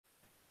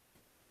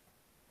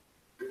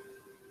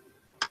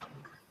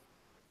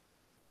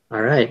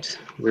All right,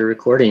 we're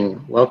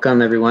recording.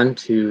 Welcome everyone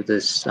to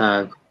this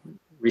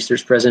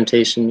research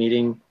presentation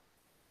meeting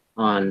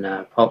on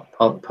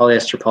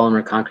polyester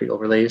polymer concrete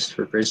overlays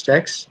for bridge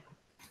decks.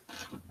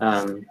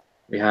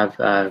 We have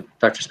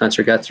Dr.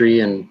 Spencer Guthrie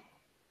and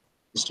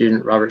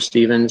student Robert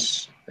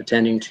Stevens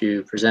attending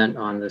to present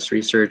on this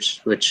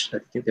research, which I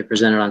think they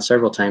presented on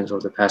several times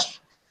over the past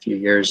few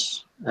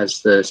years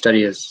as the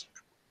study has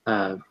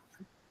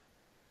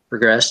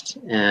progressed,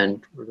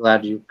 and we're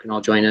glad you can all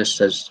join us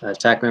as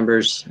TAC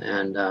members.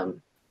 And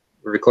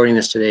we're recording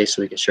this today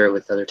so we can share it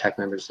with other TAC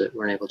members that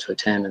weren't able to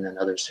attend, and then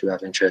others who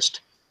have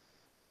interest.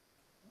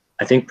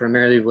 I think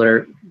primarily what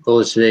our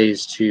goal is today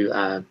is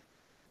to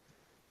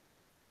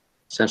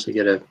essentially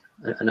get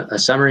a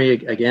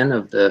summary again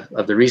of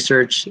the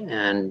research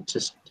and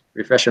just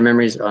refresh our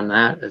memories on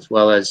that, as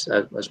well as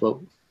what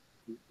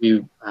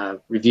we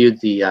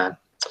reviewed the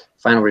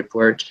final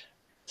report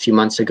a few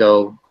months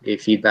ago,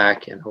 gave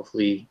feedback, and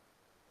hopefully,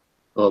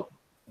 well,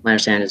 my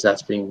understanding is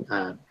that's being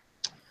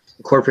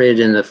incorporated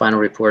in the final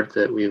report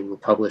that we will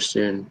publish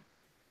soon.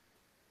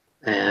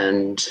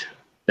 And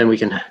then we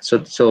can, so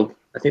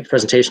I think the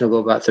presentation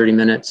will go about 30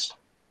 minutes,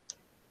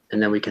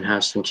 and then we can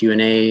have some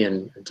Q&A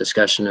and a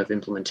discussion of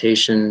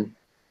implementation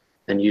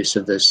and use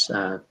of this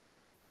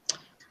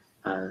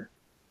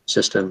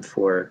system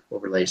for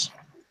overlays.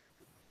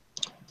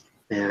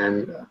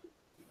 And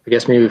I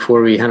guess maybe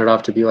before we hand it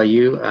off to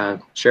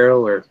BYU,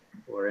 Cheryl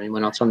or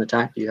anyone else on the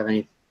TAC, do you have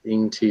anything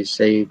to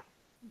say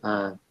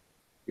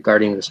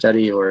regarding the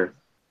study, or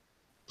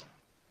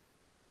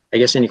I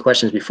guess any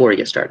questions before we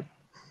get started?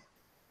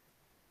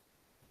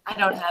 I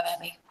don't have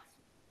any.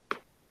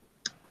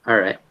 All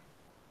right,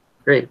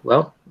 great.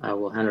 Well,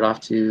 we'll hand it off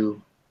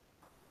to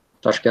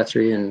Dr.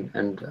 Guthrie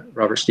and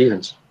Robert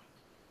Stevens.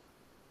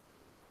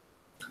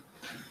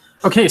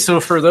 Okay, so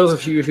for those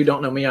of you who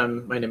don't know me,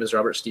 my name is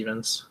Robert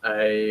Stevens.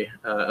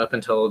 Up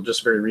until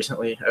just very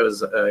recently, I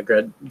was a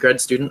grad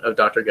student of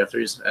Dr.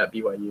 Guthrie's at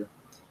BYU.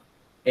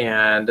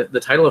 And the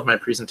title of my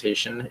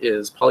presentation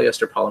is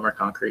Polyester Polymer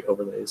Concrete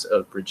Overlays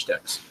of Bridge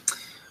Decks.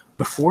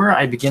 Before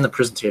I begin the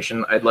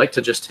presentation, I'd like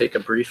to just take a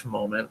brief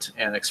moment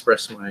and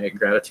express my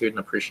gratitude and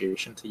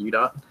appreciation to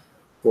UDOT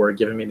for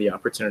giving me the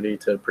opportunity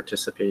to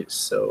participate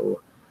so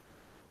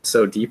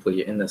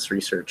deeply in this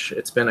research.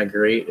 It's been a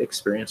great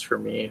experience for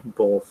me,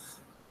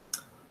 both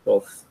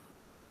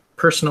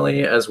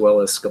personally as well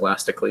as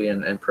scholastically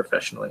and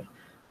professionally.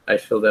 I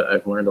feel that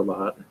I've learned a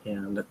lot,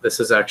 and this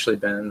has actually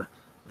been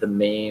the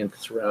main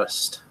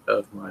thrust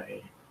of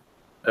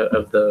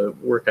the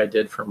work I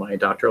did for my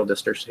doctoral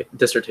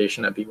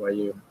dissertation at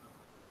BYU.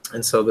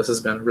 And so this has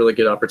been a really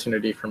good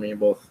opportunity for me,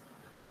 both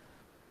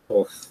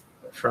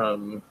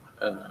from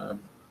a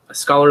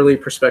scholarly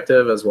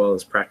perspective as well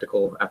as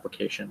practical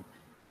application.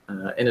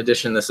 In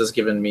addition, this has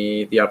given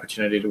me the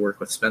opportunity to work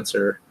with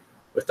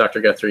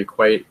Dr. Guthrie,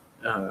 quite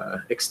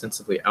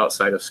extensively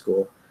outside of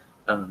school.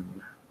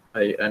 I'm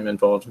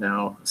involved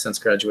now since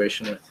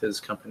graduation with his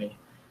company,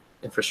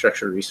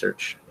 Infrastructure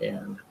Research.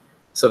 And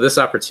so this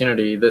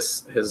opportunity,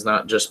 this has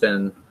not just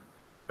been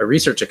a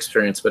research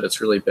experience, but it's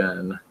really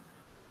been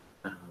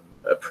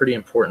a pretty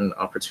important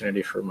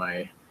opportunity for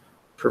my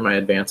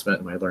advancement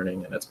and my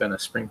learning. And it's been a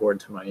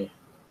springboard to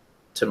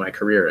my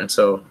career. And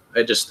so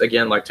I just,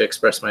 again, like to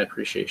express my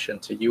appreciation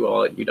to you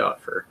all at UDOT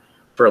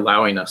for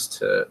allowing us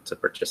to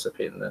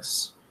participate in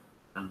this.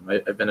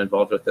 I've been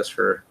involved with this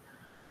for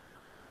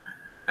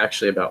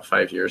actually about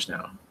 5 years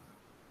now.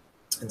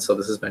 And so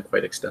this has been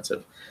quite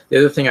extensive. The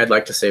other thing I'd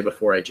like to say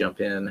before I jump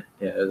in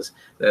is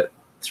that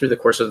through the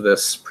course of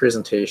this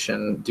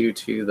presentation, due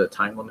to the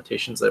time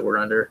limitations that we're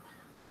under,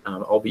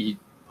 I'll be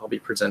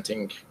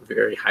presenting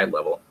very high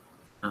level.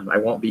 I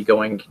won't be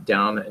going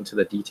down into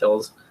the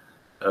details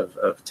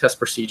of test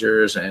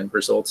procedures and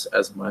results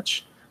as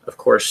much. Of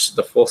course,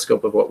 the full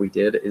scope of what we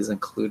did is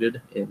included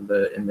in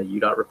the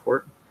UDOT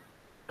report.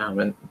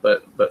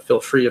 But feel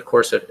free, of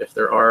course, if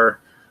there are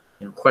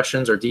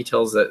questions or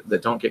details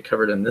that don't get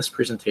covered in this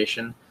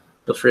presentation,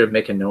 feel free to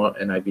make a note,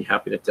 and I'd be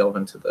happy to delve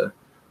into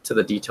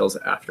the details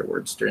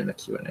afterwards during the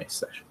Q&A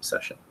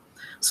session.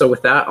 So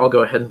with that, I'll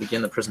go ahead and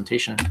begin the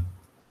presentation.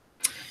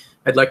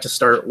 I'd like to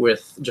start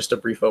with just a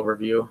brief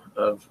overview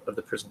of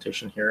the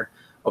presentation here.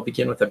 I'll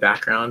begin with a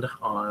background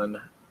on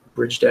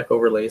bridge deck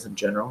overlays in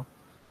general,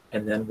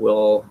 and then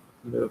we'll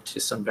move to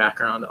some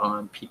background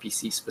on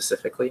PPC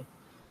specifically.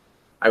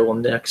 I will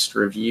next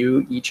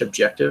review each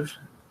objective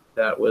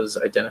that was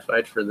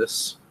identified for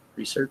this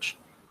research.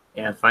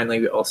 And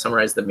finally, I'll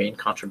summarize the main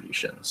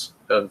contributions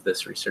of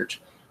this research,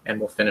 and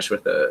we'll finish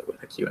with a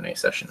Q&A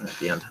session at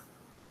the end.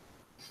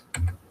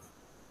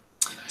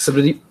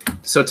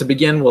 So to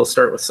begin, we'll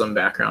start with some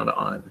background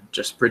on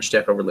just bridge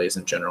deck overlays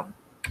in general.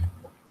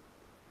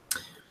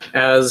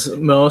 As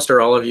most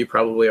or all of you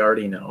probably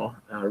already know,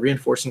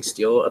 reinforcing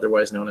steel,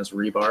 otherwise known as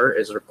rebar,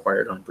 is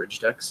required on bridge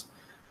decks.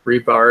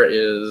 Rebar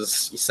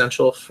is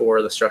essential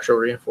for the structural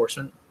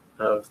reinforcement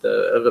of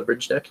the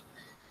bridge deck.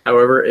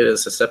 However, it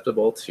is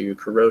susceptible to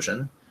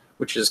corrosion,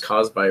 which is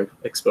caused by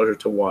exposure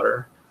to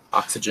water,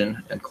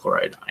 oxygen, and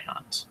chloride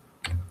ions.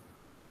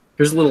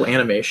 Here's a little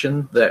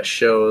animation that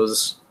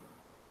shows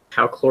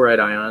how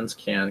chloride ions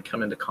can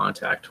come into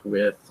contact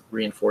with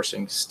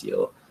reinforcing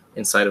steel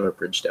inside of a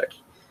bridge deck.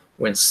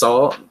 When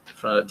salt,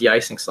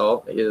 de-icing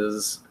salt,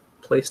 is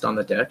placed on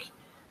the deck,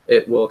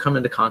 it will come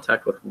into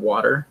contact with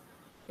water,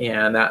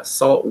 and that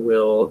salt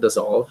will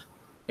dissolve.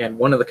 And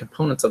one of the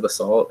components of the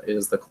salt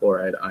is the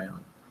chloride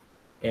ion.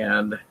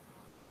 And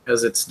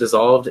as it's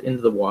dissolved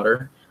into the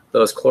water,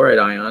 those chloride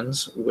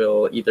ions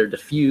will either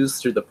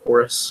diffuse through the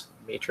porous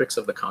matrix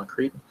of the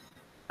concrete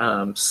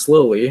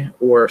slowly,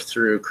 or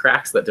through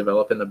cracks that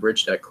develop in the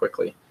bridge deck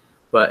quickly.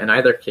 But in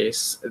either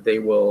case, they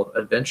will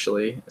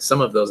eventually,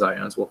 some of those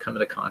ions will come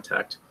into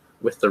contact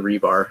with the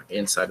rebar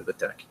inside of the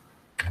deck.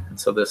 And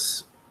so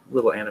this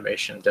little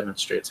animation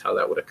demonstrates how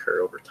that would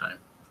occur over time.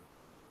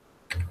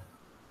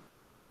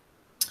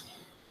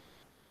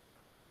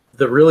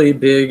 The really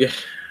big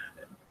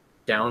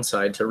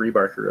downside to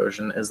rebar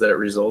corrosion is that it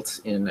results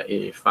in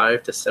a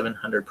 500 to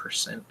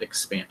 700%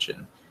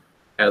 expansion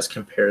as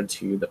compared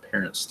to the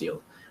parent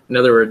steel. In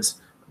other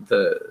words,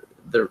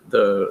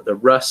 the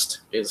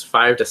rust is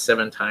 5 to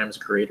 7 times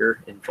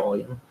greater in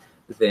volume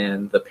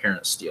than the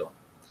parent steel.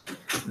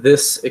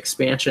 This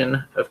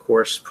expansion, of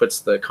course, puts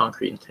the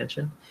concrete in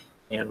tension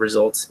and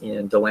results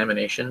in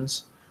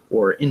delaminations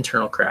or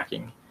internal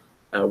cracking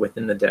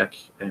within the deck,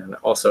 and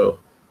also,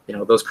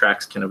 those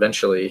cracks can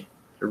eventually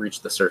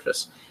reach the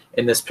surface.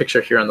 In this picture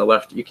here on the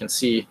left, you can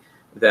see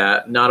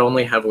that not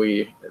only has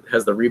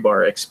the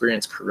rebar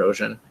experienced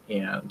corrosion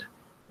and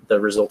the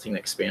resulting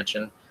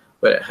expansion,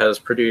 but it has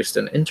produced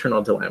an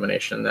internal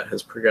delamination that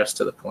has progressed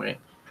to the point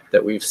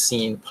that we've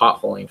seen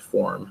potholing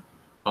form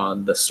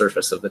on the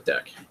surface of the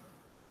deck.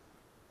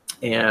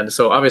 And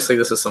so obviously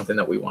this is something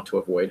that we want to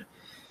avoid.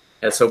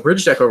 And so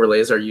bridge deck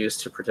overlays are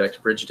used to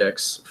protect bridge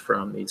decks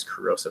from these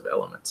corrosive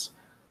elements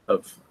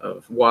of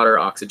water,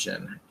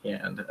 oxygen,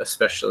 and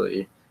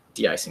especially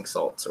de-icing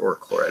salts or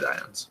chloride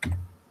ions.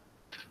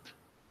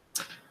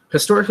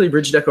 Historically,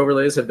 bridge deck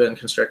overlays have been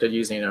constructed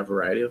using a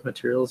variety of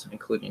materials,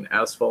 including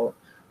asphalt,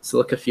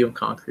 silica fume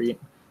concrete,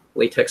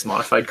 latex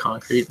modified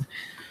concrete,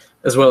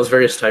 as well as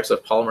various types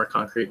of polymer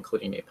concrete,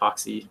 including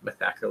epoxy,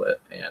 methacrylate,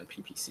 and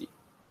PPC.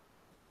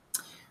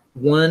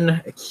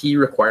 One key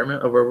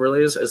requirement of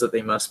overlays is that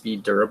they must be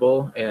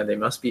durable and they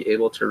must be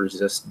able to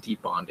resist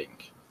debonding.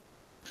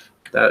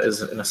 That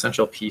is an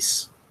essential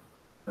piece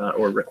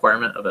or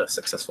requirement of a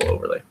successful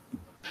overlay.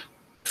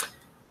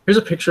 Here's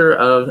a picture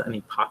of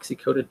an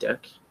epoxy-coated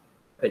deck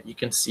that you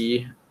can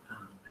see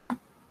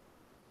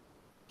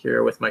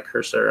here with my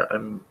cursor.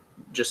 I'm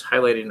just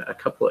highlighting a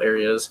couple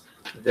areas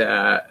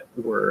that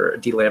were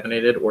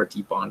delaminated or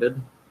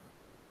debonded.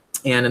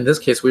 And in this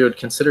case, we would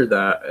consider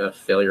that a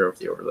failure of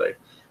the overlay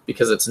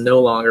because it's no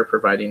longer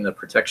providing the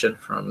protection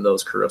from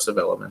those corrosive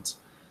elements.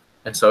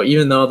 And so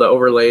even though the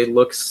overlay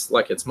looks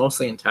like it's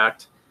mostly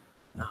intact,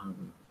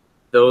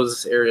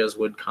 those areas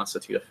would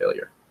constitute a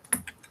failure.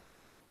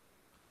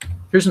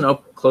 Here's an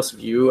up-close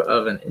view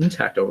of an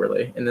intact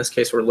overlay. In this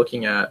case, we're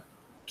looking at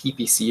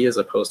PPC as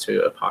opposed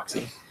to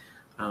epoxy.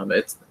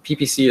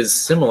 PPC is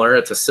similar.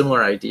 It's a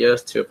similar idea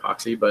to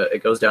epoxy, but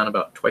it goes down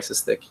about twice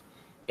as thick.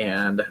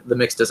 And the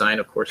mixed design,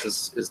 of course,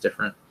 is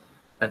different.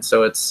 And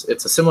so it's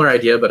a similar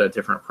idea, but a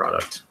different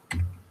product.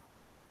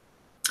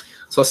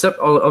 So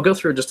I'll go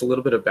through just a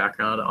little bit of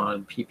background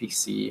on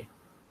PPC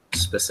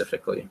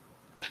specifically.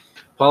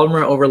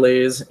 Polymer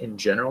overlays in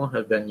general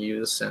have been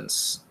used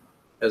since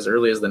as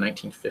early as the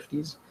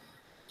 1950s.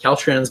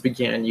 Caltrans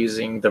began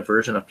using the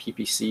version of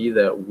PPC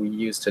that we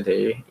use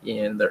today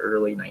in the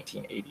early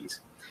 1980s.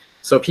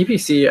 So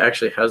PPC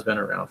actually has been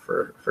around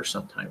for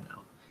some time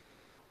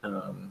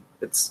now.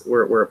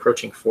 We're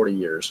approaching 40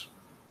 years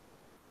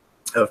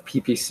of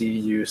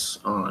PPC use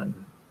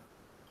on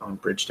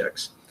bridge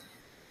decks.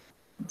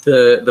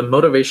 The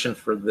motivation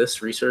for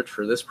this research,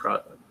 for this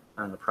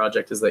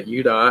project, is that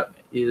UDOT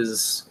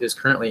is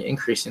currently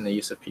increasing the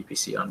use of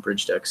PPC on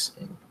bridge decks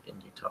in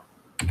Utah.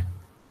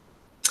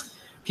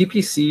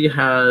 PPC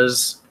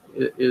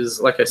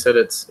is like I said,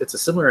 it's a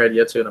similar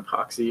idea to an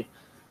epoxy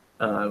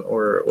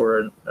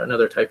or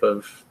another type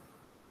of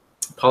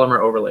polymer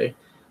overlay,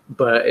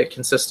 but it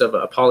consists of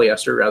a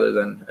polyester rather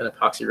than an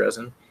epoxy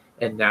resin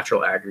and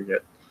natural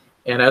aggregate.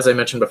 And as I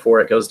mentioned before,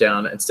 it goes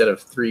down, instead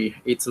of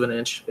 3/8 of an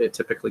inch, it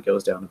typically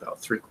goes down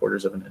about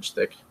 3/4 of an inch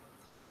thick.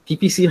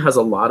 PPC has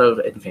a lot of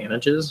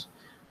advantages.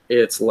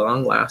 It's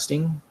long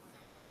lasting.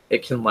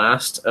 It can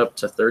last up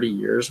to 30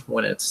 years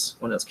when it's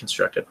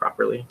constructed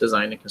properly,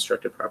 designed and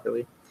constructed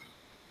properly.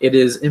 It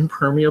is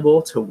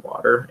impermeable to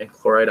water and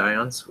chloride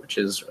ions, which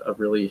is a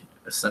really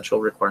essential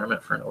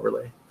requirement for an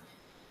overlay.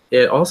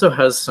 It also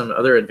has some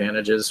other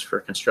advantages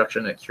for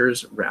construction. It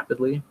cures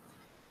rapidly.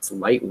 It's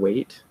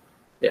lightweight.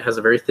 It has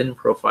a very thin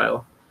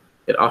profile.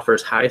 It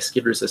offers high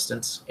skid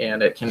resistance,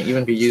 and it can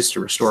even be used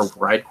to restore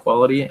ride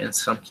quality in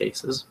some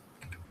cases.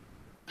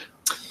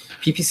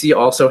 PPC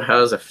also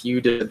has a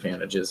few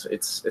disadvantages.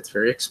 It's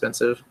very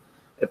expensive.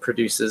 It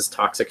produces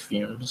toxic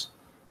fumes,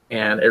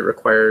 and it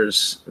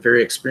requires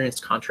very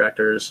experienced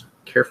contractors,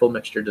 careful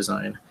mixture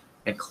design,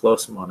 and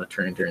close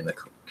monitoring during the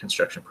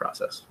construction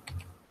process.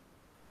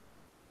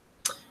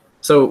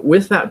 So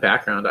with that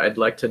background, I'd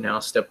like to now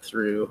step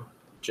through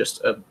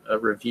just a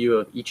review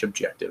of each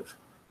objective.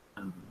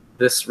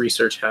 This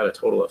research had a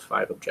total of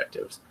 5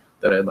 objectives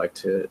that I'd like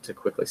to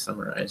quickly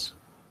summarize.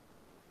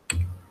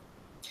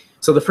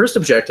 So the first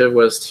objective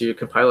was to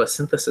compile a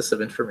synthesis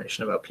of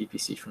information about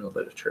PPC from the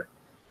literature.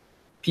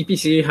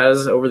 PPC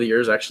has, over the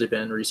years, actually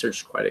been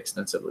researched quite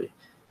extensively.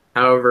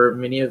 However,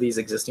 many of these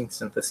existing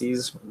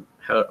syntheses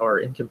are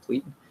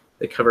incomplete.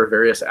 They cover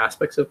various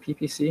aspects of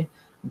PPC,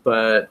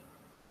 but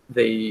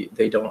they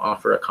don't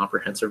offer a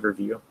comprehensive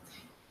review.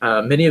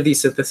 Many of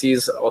these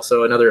syntheses,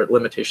 also another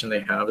limitation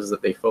they have is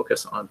that they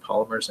focus on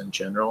polymers in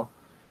general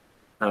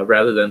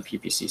rather than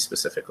PPC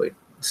specifically.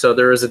 So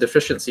there is a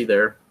deficiency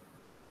there.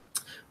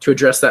 To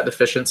address that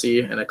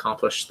deficiency and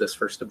accomplish this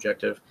first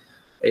objective,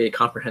 a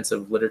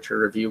comprehensive literature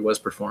review was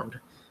performed.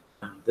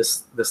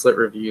 This lit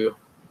review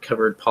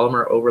covered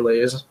polymer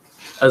overlays,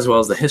 as well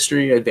as the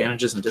history,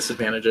 advantages and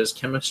disadvantages,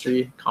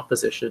 chemistry,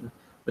 composition,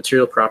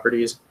 material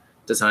properties,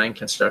 design,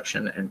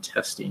 construction, and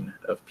testing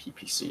of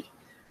PPC,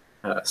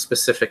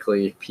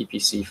 specifically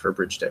PPC for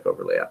bridge deck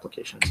overlay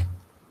applications.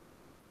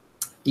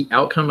 The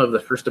outcome of the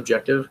first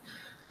objective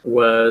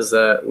was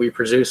that we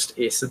produced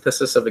a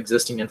synthesis of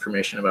existing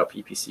information about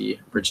PPC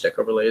bridge deck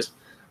overlays.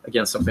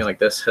 Again, something like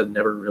this had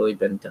never really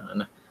been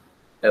done,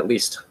 at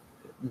least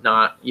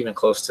not even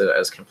close to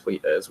as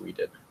complete as we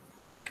did.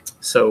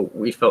 So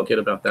we felt good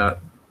about that.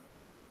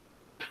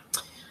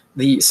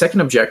 The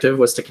second objective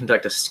was to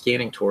conduct a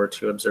scanning tour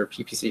to observe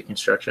PPC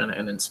construction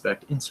and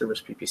inspect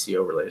in-service PPC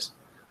overlays.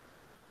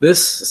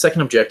 This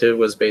second objective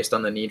was based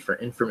on the need for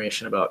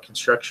information about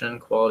construction,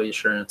 quality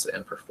assurance,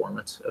 and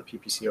performance of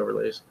PPC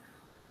overlays.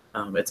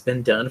 It's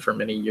been done for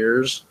many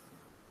years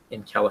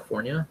in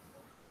California,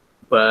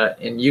 but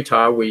in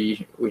Utah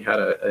we have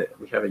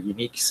a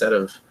unique set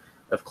of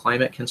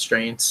climate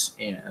constraints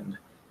and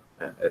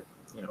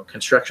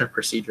construction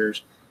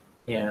procedures,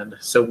 and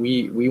so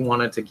we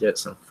wanted to get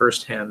some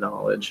firsthand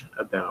knowledge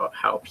about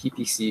how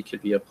PPC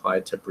could be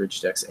applied to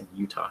bridge decks in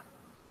Utah.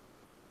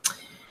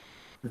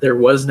 There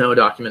was no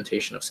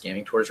documentation of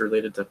scanning tours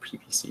related to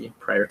PPC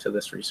prior to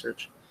this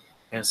research.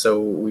 And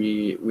so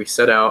we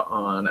set out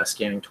on a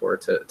scanning tour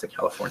to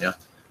California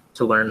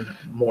to learn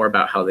more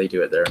about how they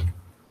do it there.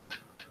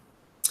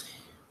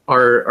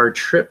 Our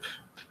trip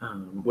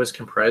was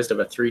comprised of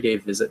a 3-day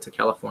visit to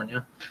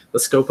California. The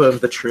scope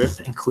of the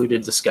trip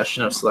included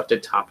discussion of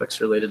selected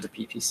topics related to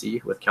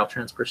PPC with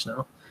Caltrans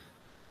personnel,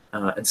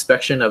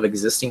 inspection of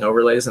existing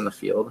overlays in the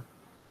field,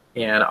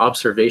 and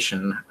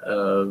observation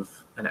of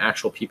an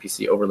actual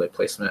PPC overlay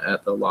placement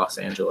at the Los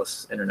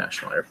Angeles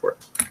International Airport.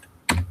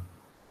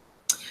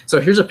 So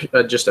here's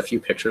just a few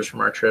pictures from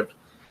our trip.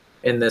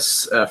 In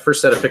this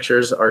first set of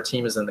pictures, our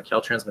team is in the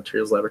Caltrans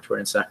Materials Laboratory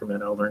in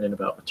Sacramento, learning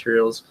about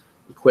materials,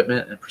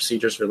 equipment, and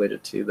procedures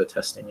related to the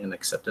testing and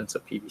acceptance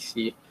of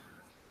PVC.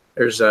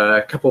 There's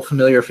a couple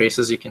familiar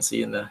faces you can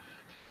see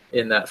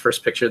in that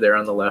first picture there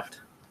on the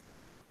left.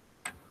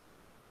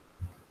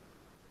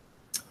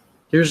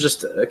 Here's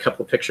just a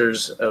couple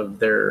pictures of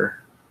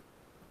their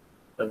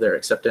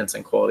acceptance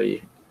and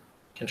quality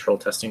control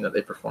testing that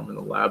they perform in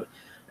the lab.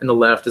 On the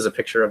left is a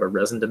picture of a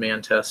resin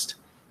demand test.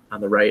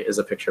 On the right is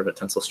a picture of a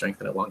tensile strength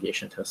and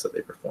elongation test that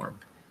they perform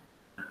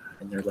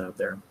in their lab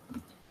there.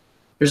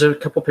 Here's a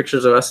couple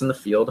pictures of us in the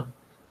field.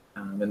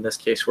 In this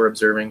case, we're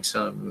observing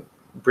some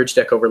bridge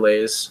deck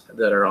overlays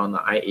that are on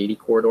the I-80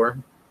 corridor,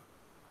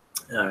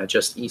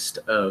 just east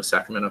of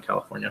Sacramento,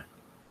 California.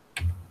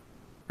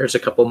 Here's a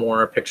couple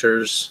more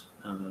pictures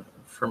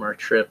from our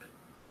trip.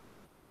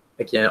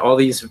 Again, all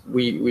these,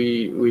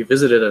 we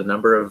visited a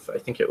number of, I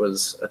think it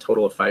was a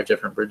total of 5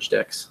 different bridge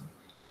decks,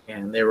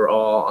 and they were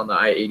all on the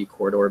I-80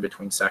 corridor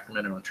between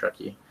Sacramento and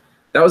Truckee.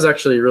 That was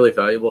actually really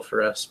valuable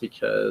for us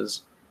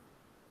because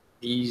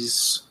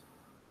these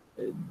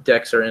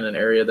decks are in an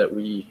area that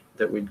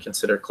we'd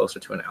consider closer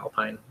to an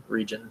alpine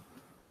region,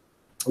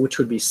 which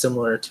would be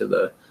similar to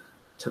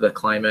the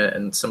climate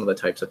and some of the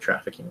types of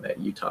trafficking that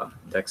Utah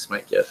decks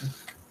might get.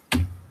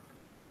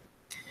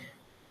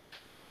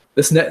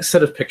 This next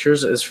set of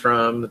pictures is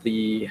from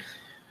the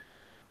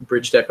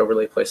bridge deck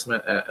overlay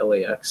placement at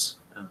LAX.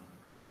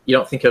 You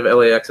don't think of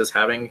LAX as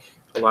having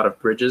a lot of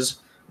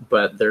bridges,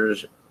 but there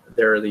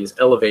are these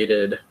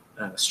elevated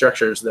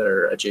structures that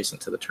are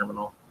adjacent to the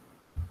terminal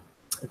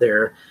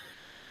there,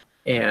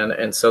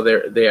 and so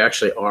they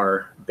actually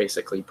are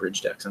basically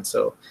bridge decks. And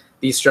so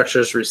these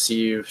structures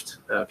received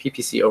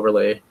PPC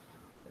overlay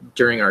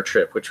during our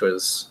trip, which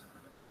was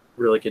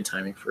really good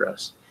timing for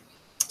us.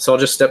 So I'll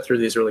just step through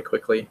these really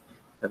quickly.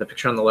 The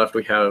picture on the left,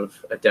 we have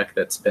a deck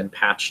that's been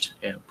patched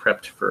and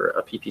prepped for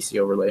a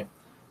PPC overlay.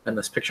 And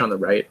this picture on the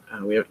right,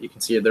 you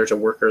can see there's a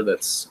worker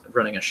that's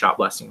running a shot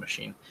blasting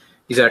machine.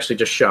 He's actually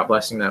just shot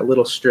blasting that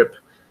little strip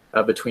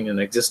between an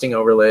existing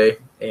overlay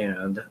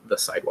and the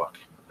sidewalk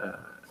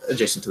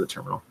adjacent to the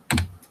terminal.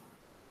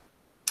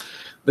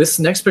 This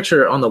next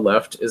picture on the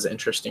left is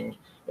interesting.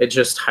 It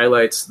just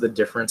highlights the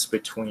difference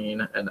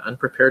between an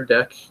unprepared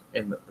deck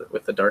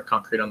with the dark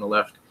concrete on the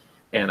left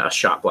and a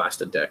shot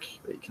blasted deck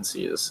that you can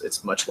see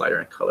it's much lighter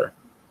in color.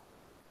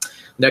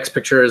 Next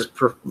picture is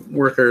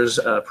workers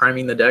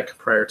priming the deck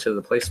prior to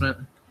the placement.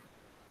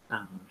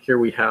 Here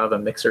we have a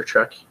mixer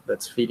truck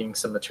that's feeding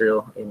some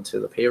material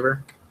into the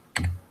paver.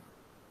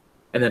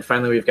 And then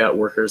finally, we've got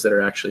workers that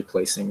are actually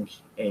placing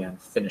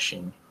and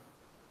finishing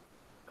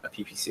a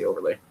PPC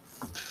overlay.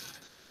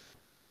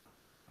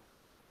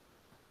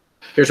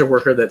 Here's a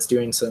worker that's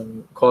doing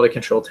some quality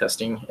control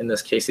testing. In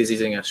this case, he's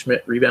using a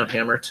Schmidt rebound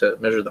hammer to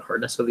measure the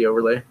hardness of the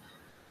overlay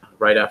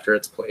right after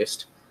it's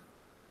placed.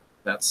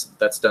 That's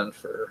done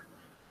for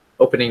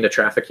opening to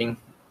trafficking.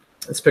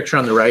 This picture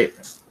on the right,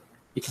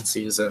 you can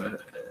see is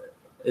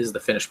the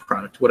finished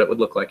product, what it would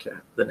look like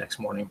the next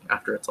morning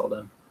after it's all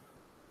done.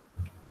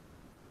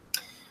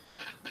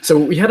 So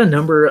we had a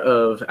number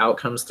of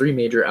outcomes, 3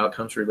 major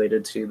outcomes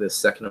related to the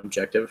second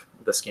objective,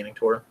 the scanning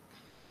tour.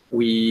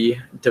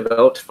 We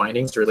developed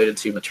findings related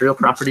to material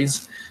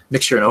properties,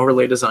 mixture and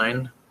overlay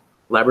design,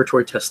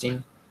 laboratory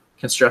testing,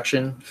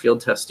 construction, field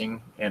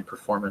testing, and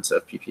performance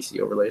of PPC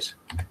overlays.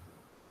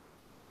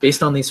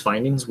 Based on these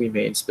findings, we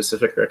made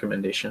specific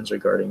recommendations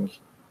regarding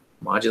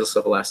modulus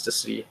of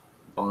elasticity,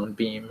 bond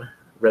beam,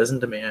 resin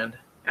demand,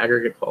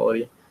 aggregate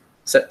quality,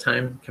 set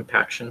time,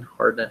 compaction,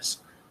 hardness,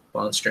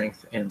 bond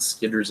strength, and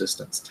skid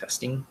resistance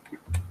testing.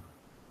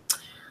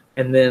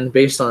 And then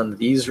based on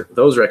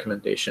those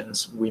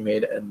recommendations, we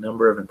made a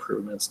number of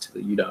improvements to the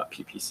UDOT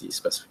PPC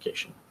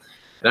specification.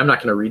 And I'm not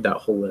going to read that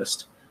whole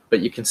list, but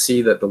you can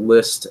see that the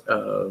list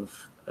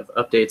of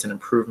updates and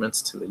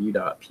improvements to the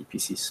UDOT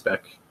PPC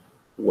spec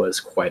was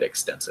quite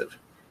extensive.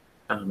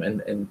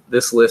 And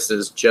this list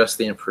is just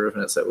the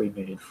improvements that we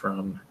made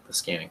from the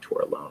scanning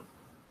tour alone.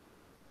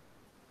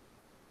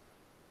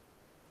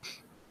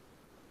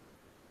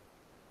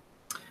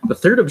 The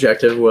third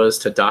objective was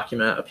to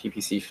document a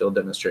PPC field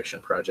demonstration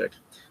project.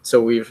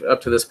 So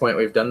up to this point,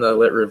 we've done the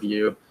lit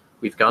review.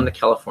 We've gone to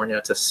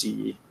California to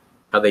see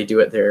how they do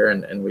it there,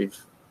 and we've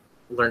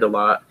learned a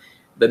lot.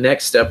 The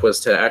next step was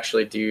to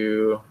actually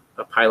do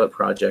a pilot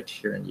project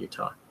here in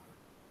Utah.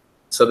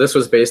 So this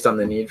was based on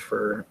the need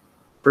for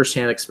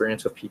firsthand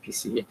experience with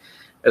PPC,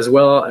 as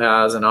well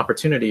as an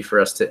opportunity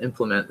for us to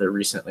implement the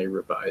recently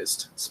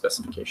revised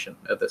specification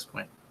at this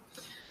point.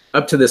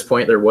 Up to this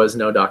point, there was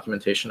no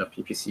documentation of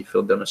PPC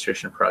field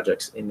demonstration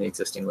projects in the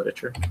existing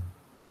literature.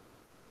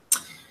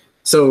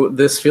 So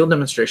this field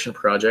demonstration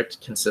project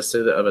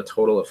consisted of a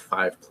total of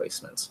 5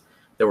 placements.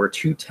 There were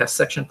 2 test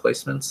section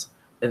placements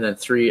and then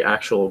 3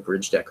 actual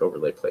bridge deck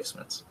overlay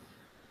placements.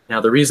 Now,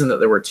 the reason that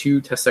there were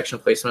 2 test section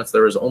placements,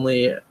 there was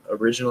only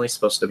originally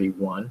supposed to be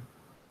 1,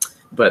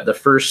 but the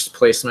first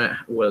placement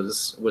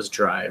was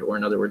dry, or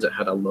in other words, it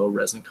had a low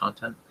resin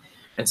content.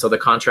 And so the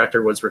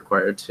contractor was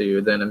required to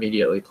then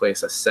immediately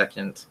place a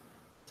second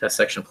test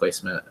section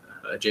placement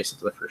adjacent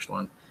to the first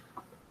one.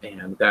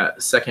 And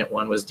that second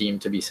one was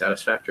deemed to be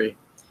satisfactory.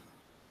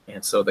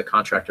 And so the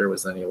contractor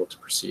was then able to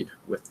proceed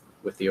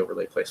with the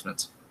overlay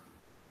placements.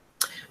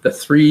 The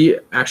 3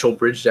 actual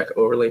bridge deck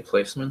overlay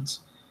placements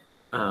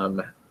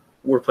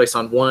were placed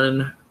on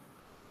one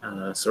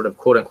sort of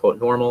quote unquote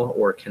normal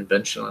or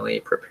conventionally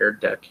prepared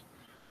deck.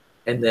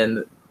 And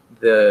then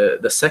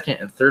the second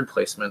and third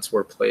placements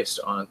were placed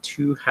on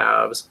 2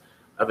 halves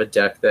of a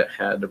deck that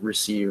had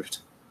received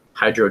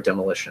hydro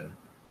demolition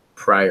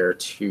prior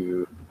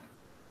to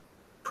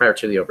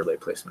the overlay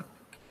placement.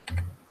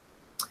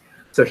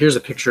 So here's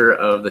a picture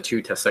of the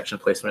 2 test section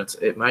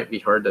placements. It might be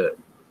hard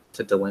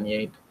to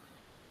delineate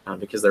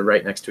because they're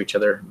right next to each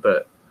other,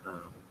 but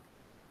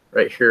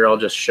right here I'll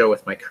just show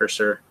with my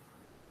cursor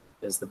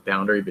is the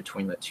boundary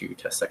between the 2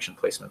 test section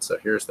placements. So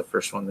here's the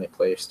first one they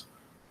placed.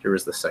 Here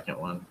was the second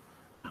one.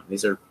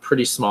 These are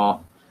pretty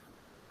small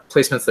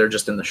placements. They're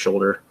just in the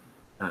shoulder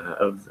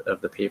of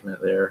the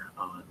pavement there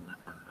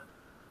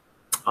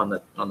on the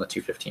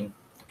 215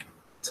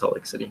 Salt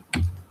Lake City.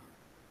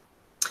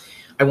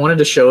 I wanted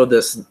to show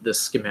this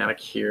schematic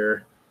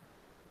here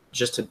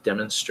just to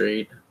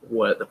demonstrate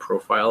what the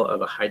profile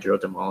of a hydro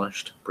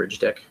demolished bridge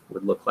deck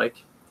would look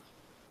like.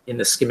 In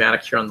the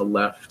schematic here on the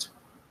left,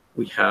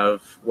 we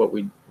have what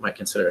we might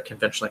consider a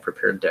conventionally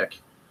prepared deck,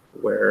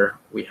 where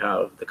we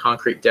have the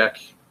concrete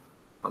deck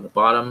on the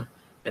bottom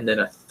and then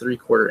a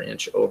 3/4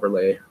 inch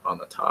overlay on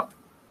the top.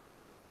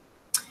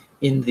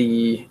 In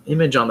the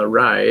image on the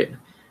right,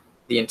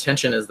 the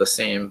intention is the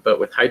same, but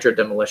with hydro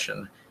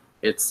demolition,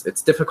 it's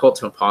difficult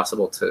to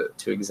impossible to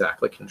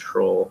exactly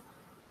control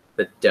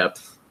the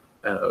depth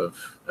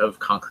of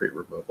concrete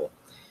removal.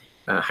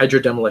 Hydro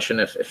demolition,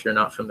 if you're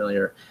not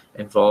familiar,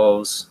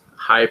 involves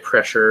high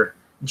pressure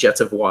jets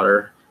of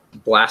water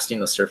blasting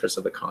the surface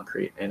of the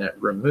concrete, and it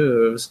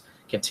removes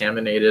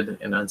contaminated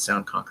and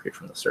unsound concrete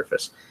from the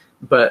surface.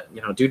 But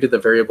due to the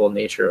variable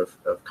nature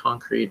of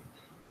concrete,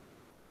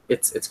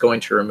 it's going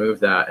to remove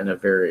that in a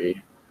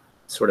very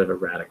sort of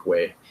erratic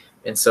way.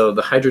 And so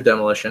the hydro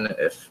demolition,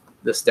 if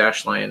this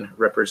dashed line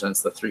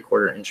represents the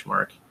 3/4 inch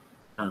mark,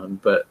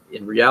 but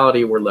in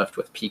reality we're left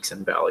with peaks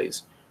and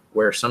valleys,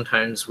 where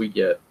sometimes we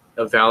get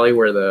a valley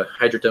where the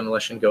hydro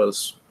demolition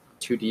goes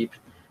too deep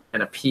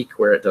and a peak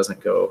where it doesn't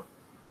go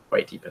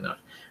quite deep enough.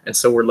 And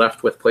so we're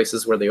left with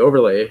places where the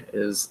overlay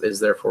is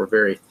therefore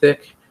very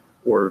thick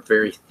or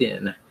very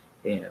thin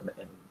and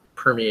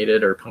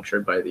permeated or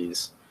punctured by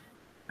these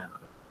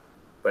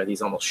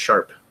almost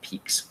sharp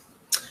peaks.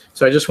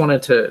 So I just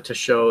wanted to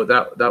show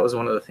that that was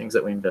one of the things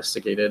that we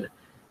investigated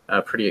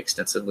pretty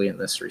extensively in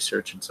this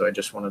research. And so I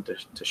just wanted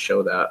to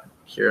show that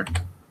here.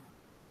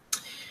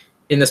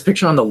 In this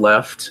picture on the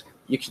left,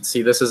 you can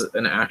see this is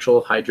an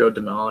actual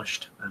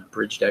hydro-demolished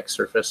bridge deck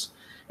surface.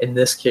 In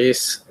this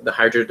case, the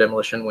hydro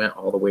demolition went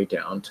all the way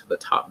down to the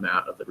top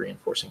mat of the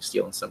reinforcing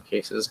steel in some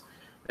cases.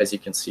 As you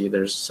can see,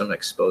 there's some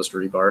exposed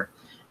rebar.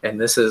 And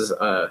this is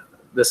a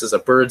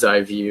bird's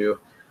eye view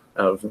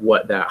of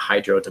what that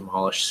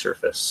hydro-demolished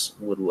surface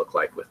would look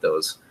like with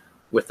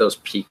those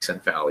peaks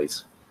and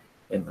valleys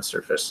in the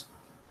surface.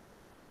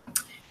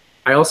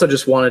 I also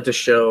just wanted to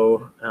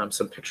show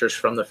some pictures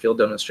from the field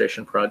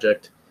demonstration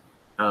project.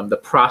 The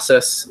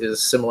process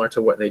is similar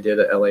to what they did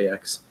at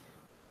LAX.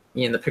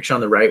 In the picture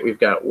on the right, we've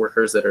got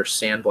workers that are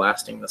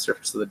sandblasting the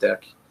surface of the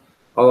deck.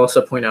 I'll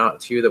also point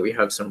out too that we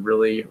have some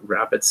really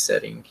rapid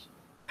setting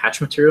patch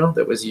material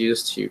that was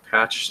used to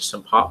patch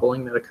some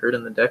potholing that occurred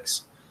in the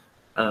decks.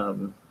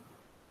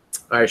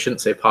 I shouldn't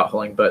say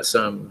potholing, but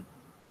some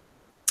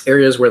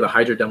areas where the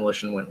hydro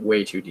demolition went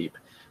way too deep.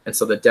 And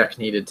so the deck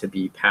needed to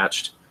be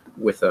patched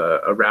with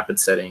a rapid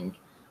setting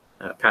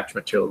patch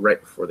material right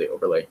before the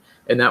overlay.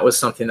 And that was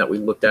something that we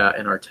looked at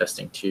in our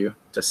testing too,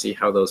 to see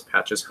how those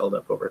patches held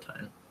up over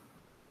time.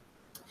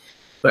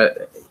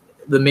 But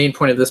the main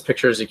point of this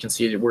picture, as you can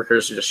see,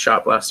 workers are just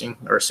shot blasting,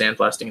 or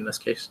sandblasting in this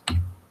case.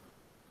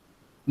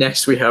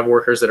 Next, we have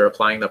workers that are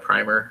applying the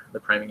primer, the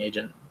priming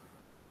agent.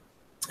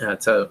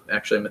 It's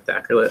actually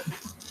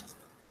methacrylate.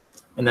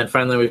 And then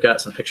finally, we've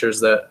got some pictures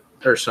that,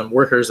 or some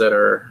workers that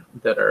are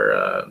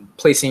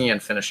placing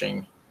and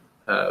finishing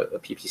a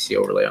PPC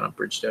overlay on a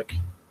bridge deck.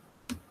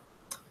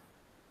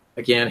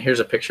 Again, here's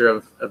a picture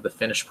of the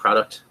finished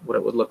product, what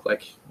it would look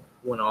like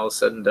when all is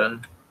said and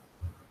done.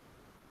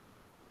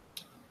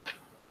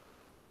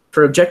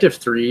 For Objective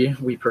 3,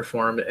 we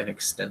performed an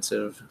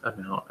extensive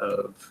amount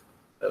of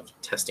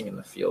testing in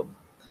the field.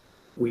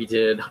 We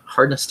did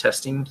hardness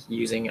testing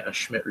using a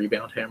Schmidt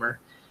rebound hammer,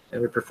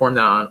 and we performed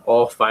that on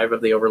all 5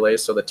 of the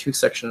overlays, so the 2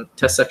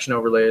 test section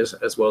overlays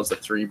as well as the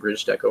 3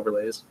 bridge deck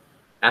overlays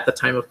at the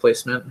time of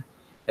placement.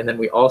 And then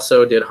we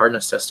also did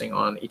hardness testing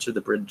on each of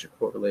the bridge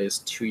overlays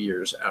 2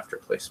 years after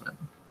placement.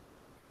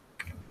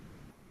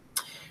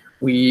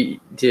 We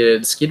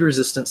did skid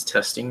resistance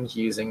testing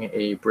using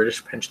a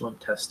British pendulum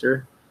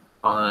tester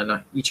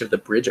on each of the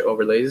bridge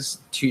overlays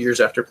 2 years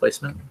after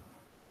placement.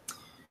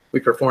 We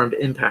performed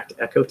impact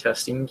echo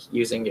testing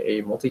using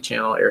a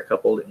multi-channel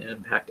air-coupled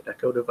impact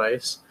echo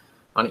device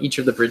on each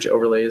of the bridge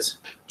overlays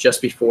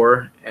just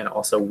before and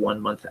also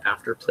 1 month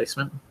after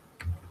placement.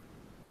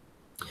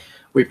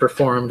 We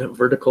performed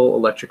vertical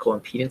electrical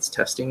impedance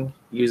testing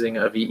using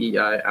a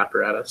VEI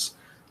apparatus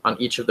on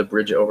each of the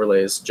bridge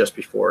overlays just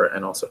before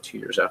and also 2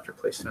 years after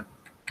placement.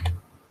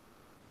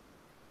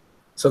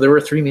 So there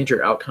were 3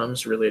 major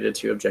outcomes related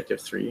to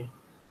Objective 3.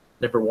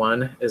 Number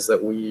 1 is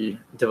that we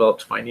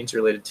developed findings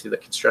related to the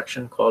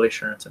construction, quality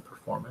assurance, and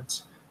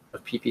performance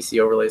of PPC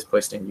overlays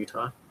placed in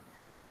Utah.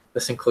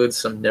 This includes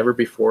some never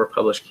before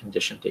published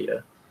condition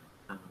data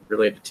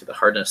related to the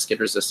hardness, skid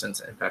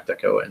resistance, impact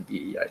echo, and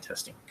VEI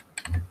testing.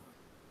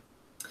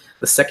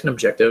 The second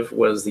objective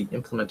was the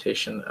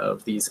implementation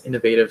of these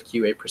innovative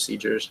QA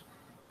procedures,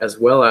 as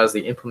well as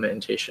the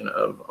implementation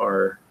of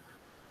our,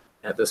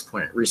 at this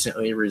point,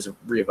 recently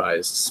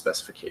revised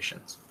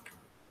specification,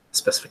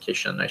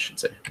 I should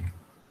say.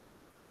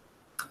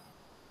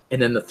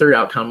 And then the third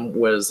outcome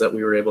was that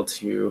we were able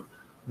to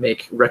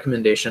make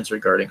recommendations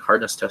regarding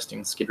hardness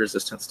testing, skid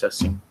resistance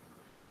testing,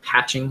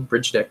 patching,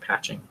 bridge deck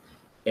patching,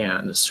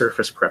 and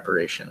surface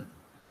preparation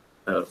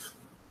of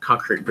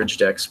concrete bridge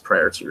decks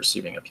prior to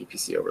receiving a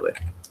PPC overlay.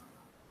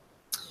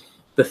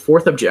 The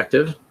fourth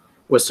objective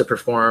was to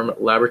perform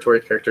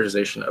laboratory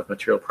characterization of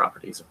material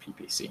properties of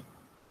PPC.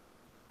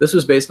 This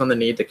was based on the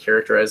need to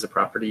characterize the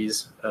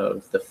properties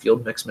of the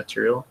field mix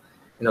material.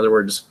 In other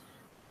words,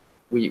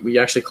 we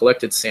actually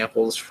collected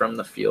samples from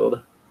the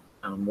field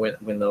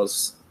when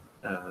those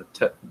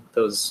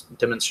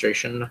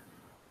demonstration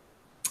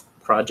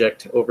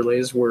project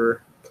overlays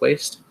were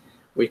placed.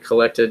 We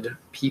collected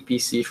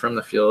PPC from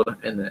the field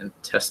and then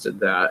tested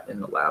that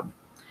in the lab.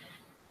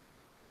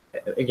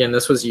 Again,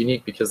 this was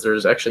unique because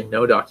there's actually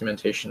no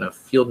documentation of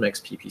field mix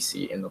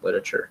PPC in the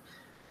literature.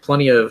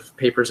 Plenty of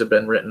papers have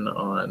been written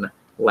on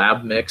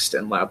lab mixed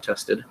and lab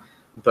tested,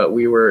 but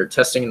we were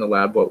testing in the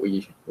lab what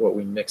we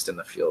mixed in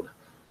the field.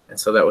 And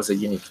so that was a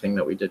unique thing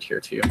that we did here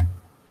too.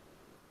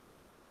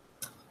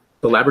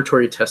 The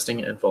laboratory testing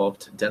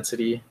involved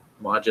density,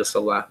 modulus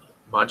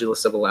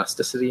of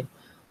elasticity,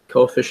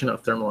 coefficient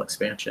of thermal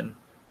expansion,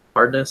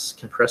 hardness,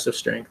 compressive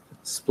strength,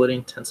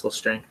 splitting tensile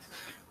strength,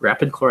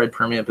 rapid chloride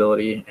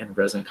permeability, and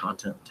resin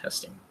content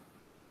testing.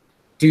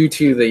 Due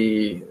to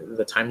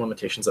the time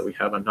limitations that we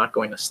have, I'm not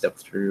going to step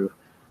through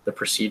the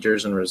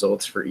procedures and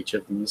results for each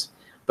of these,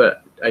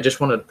 but I just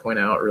wanted to point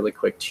out really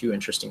quick 2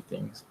 interesting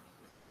things.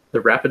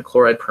 The rapid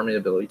chloride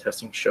permeability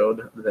testing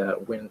showed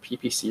that when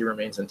PPC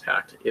remains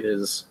intact, it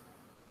is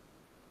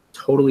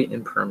totally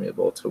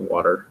impermeable to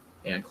water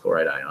and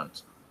chloride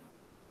ions.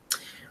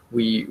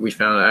 We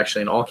found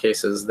actually in all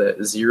cases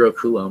that 0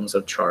 coulombs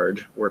of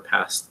charge were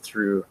passed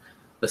through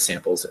the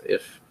samples.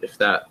 If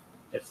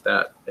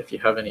you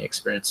have any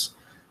experience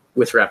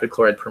with rapid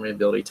chloride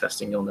permeability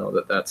testing, you'll know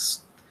that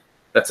that's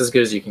as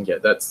good as you can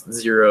get. That's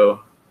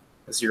zero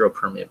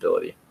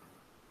permeability.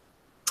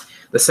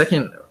 The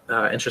second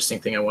interesting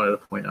thing I wanted to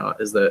point out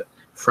is that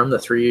from the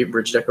 3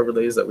 bridge deck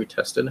overlays that we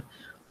tested,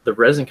 the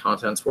resin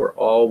contents were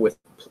all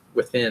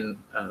within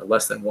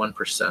less than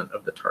 1%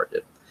 of the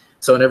target.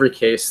 So in every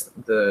case,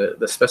 the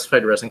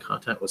specified resin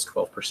content was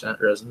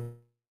 12% resin.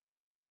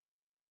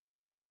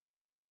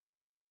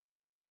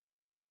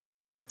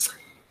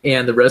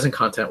 And the resin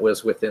content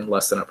was within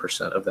less than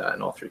 1% of that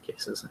in all 3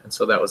 cases. And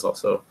so that was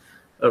also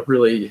a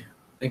really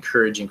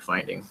encouraging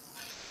finding.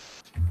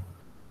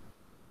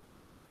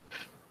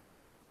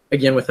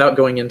 Again, without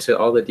going into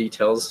all the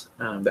details,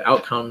 the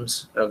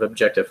outcomes of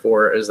Objective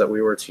 4 is that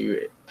we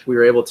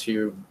were able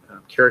to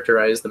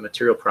characterize the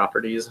material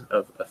properties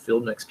of a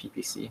field mix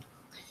PPC.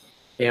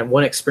 And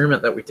one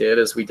experiment that we did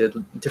is we did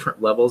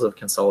different levels of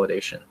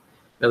consolidation.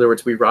 In other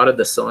words, we rotted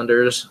the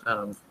cylinders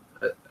a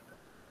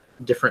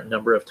different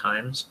number of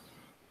times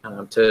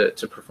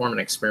to perform an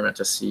experiment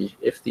to see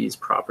if these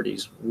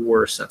properties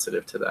were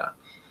sensitive to that.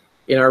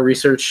 In our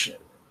research,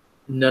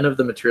 none of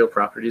the material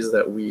properties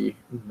that we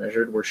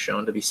measured were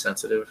shown to be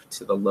sensitive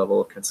to the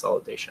level of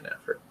consolidation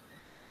effort.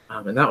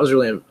 And that was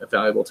really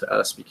valuable to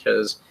us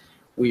because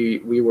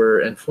we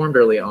were informed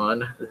early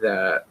on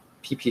that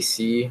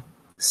PPC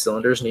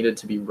cylinders needed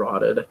to be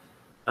rotted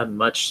a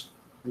much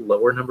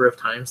lower number of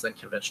times than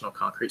conventional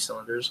concrete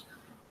cylinders.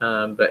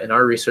 But in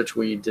our research,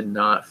 we did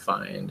not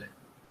find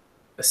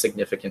a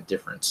significant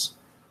difference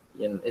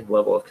in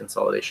level of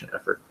consolidation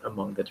effort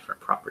among the different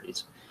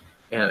properties.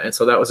 And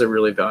so that was a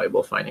really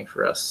valuable finding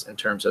for us in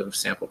terms of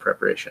sample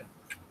preparation.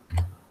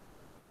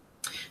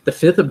 The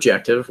 5th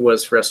objective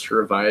was for us to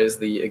revise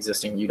the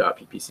existing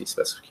UDOT PPC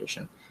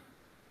specification.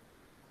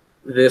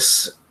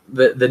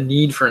 The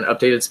need for an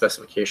updated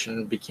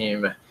specification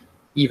became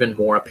even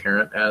more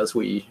apparent as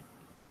we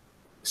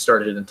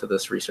started into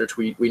this research.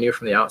 We knew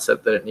from the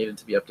outset that it needed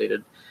to be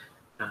updated,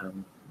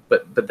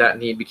 but that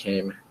need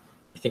became,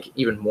 I think,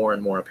 even more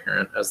and more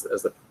apparent as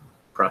the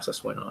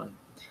process went on.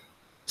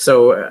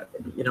 So,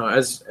 you know,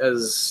 as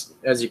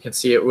you can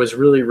see, it was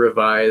really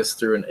revised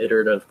through an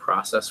iterative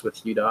process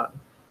with UDOT.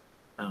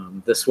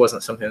 This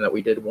wasn't something that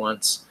we did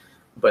once,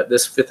 but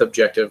this 5th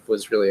objective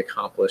was really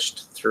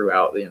accomplished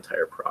throughout the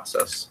entire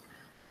process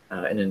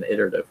in an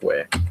iterative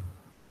way.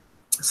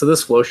 So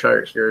this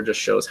flowchart here just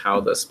shows how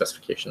the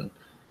specification,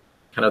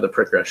 kind of the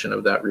progression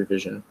of that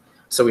revision.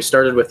 So we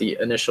started with the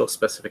initial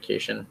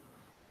specification.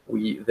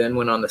 We then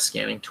went on the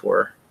scanning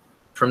tour.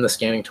 From the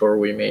scanning tour,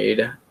 we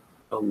made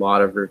a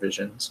lot of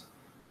revisions.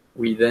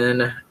 We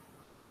then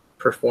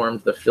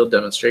performed the field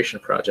demonstration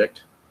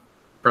project.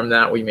 From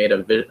that, we made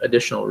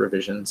additional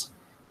revisions,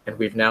 and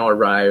we've now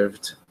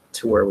arrived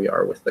to where we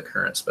are with the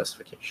current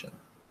specification.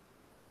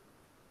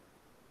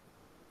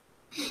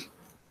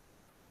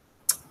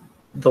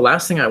 The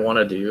last thing I want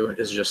to do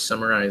is just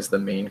summarize the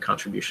main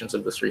contributions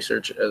of this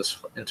research as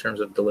in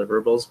terms of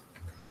deliverables.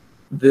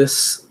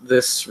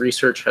 This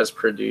research has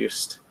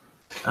produced,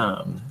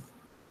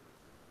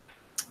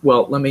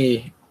 well, let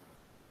me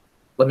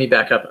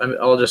back up.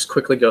 I'll just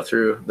quickly go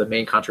through the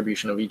main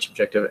contribution of each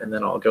objective, and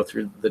then I'll go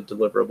through the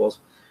deliverables.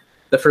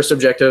 The first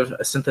objective,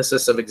 a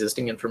synthesis of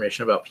existing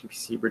information about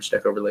PPC bridge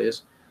deck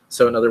overlays.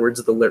 So in other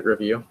words, the lit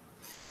review.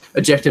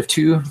 Objective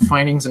 2,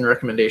 findings and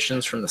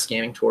recommendations from the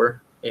scanning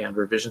tour and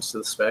revisions to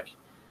the spec.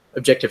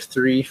 Objective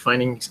 3,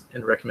 findings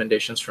and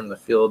recommendations from the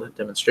field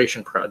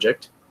demonstration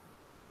project,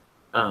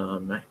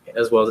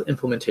 as well as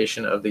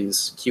implementation of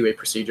these QA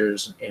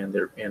procedures and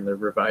the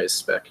revised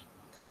spec.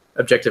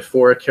 Objective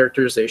 4,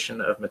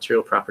 characterization of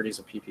material properties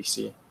of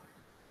PPC.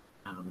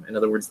 In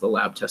other words, the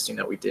lab testing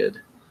that we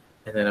did.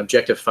 And then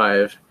Objective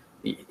 5,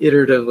 the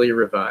iteratively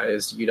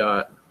revised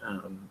UDOT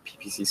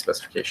PPC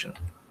specification.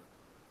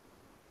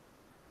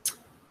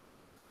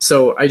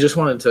 So I just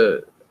wanted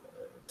to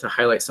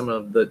highlight some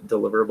of the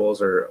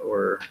deliverables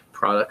or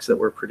products that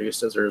were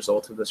produced as a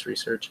result of this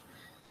research.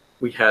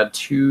 We had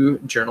 2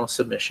 journal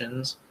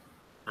submissions,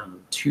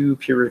 2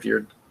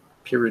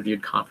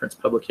 peer-reviewed conference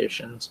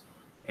publications,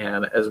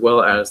 and as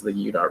well as the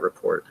UDOT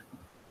report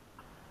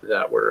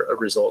that were a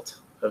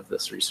result of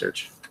this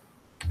research.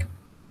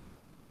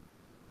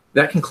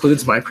 That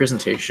concludes my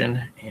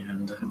presentation,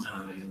 and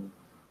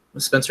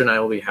Spencer and I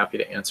will be happy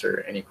to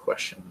answer any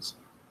questions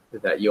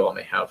that you all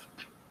may have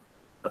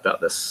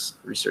about this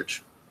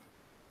research.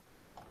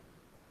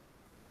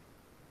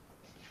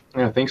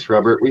 Yeah, thanks,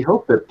 Robert. We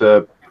hope that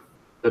the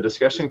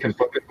discussion can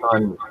focus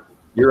on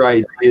your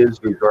ideas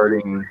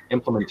regarding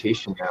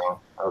implementation now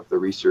of the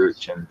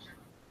research and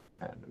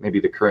maybe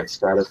the current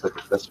status of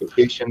the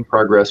specification,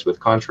 progress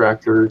with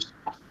contractors,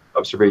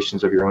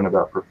 observations of your own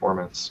about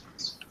performance.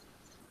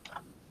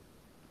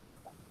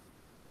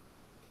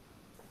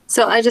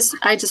 So I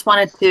just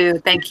wanted to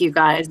thank you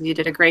guys. You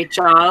did a great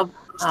job.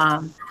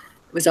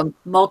 was a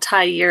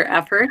multi-year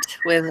effort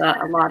with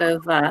a lot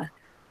of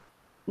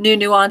new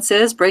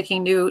nuances,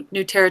 breaking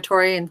new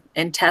territory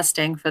and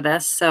testing for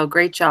this. So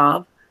great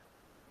job.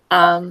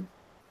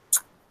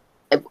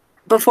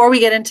 Before we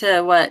get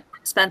into what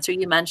Spencer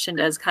you mentioned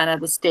as kind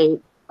of the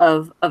state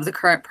of the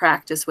current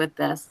practice with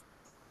this,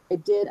 I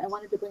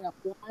wanted to bring up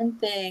one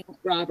thing,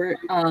 Robert.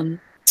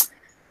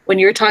 When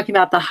you were talking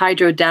about the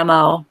hydro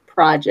demo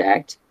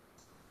project,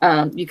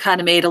 you kind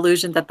of made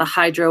allusion that the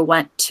hydro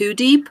went too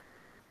deep.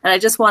 And I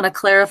just want to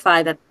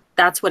clarify that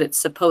that's what it's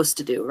supposed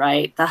to do,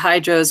 right? The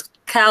hydro is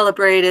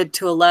calibrated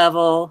to a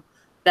level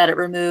that it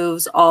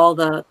removes all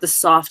the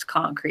soft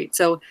concrete.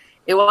 So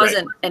it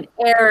wasn't an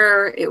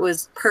error, it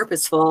was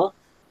purposeful.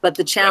 But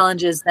the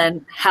challenge is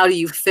then how do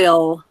you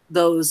fill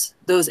those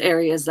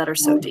areas that are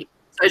so deep?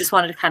 So I just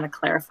wanted to kind of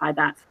clarify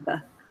that for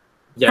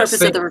the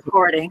purpose of the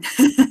recording.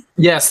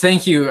 Yes,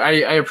 thank you.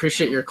 I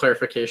appreciate your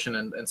clarification,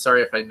 and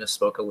sorry if I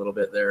misspoke a little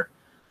bit there.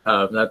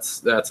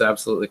 That's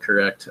absolutely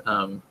correct.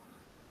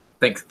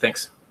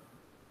 Thanks.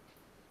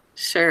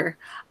 Sure.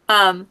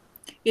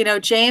 You know,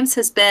 James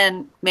has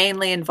been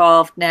mainly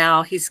involved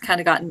now. He's kind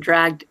of gotten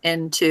dragged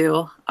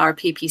into our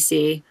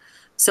PPC.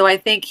 So I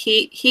think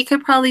he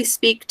could probably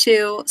speak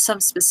to some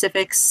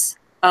specifics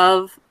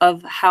of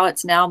how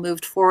it's now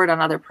moved forward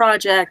on other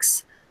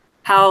projects,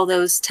 how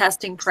those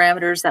testing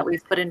parameters that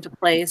we've put into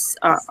place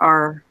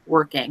are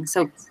working.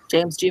 So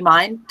James, do you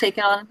mind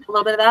taking on a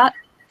little bit of that?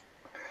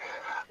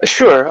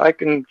 Sure, I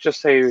can just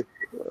say,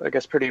 I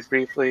guess pretty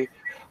briefly,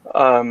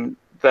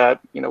 that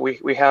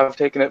we have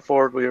taken it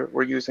forward.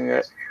 We're using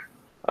it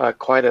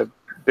quite a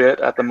bit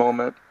at the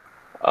moment.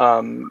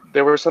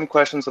 There were some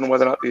questions on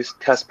whether or not these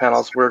test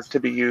panels were to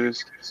be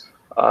used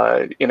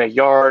in a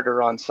yard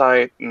or on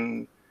site,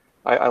 and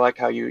I like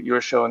how you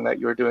were showing that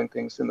you were doing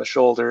things in the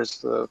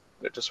shoulders.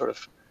 It just sort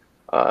of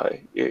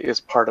is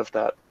part of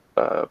that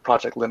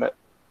project limit.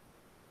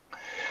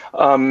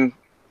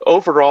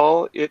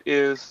 Overall, it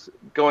is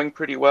going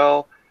pretty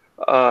well.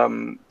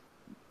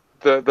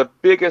 The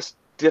biggest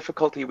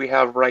difficulty we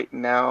have right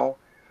now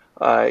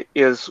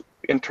is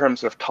in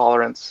terms of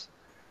tolerance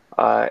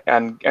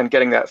and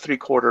getting that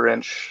 3/4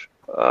 inch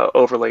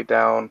overlay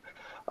down.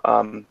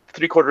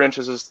 3/4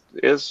 inches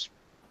is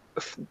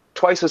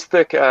twice as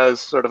thick as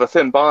sort of a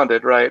thin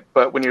bonded, right?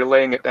 But when you're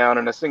laying it down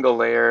in a single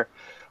layer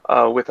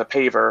with a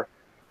paver,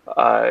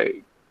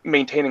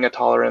 maintaining a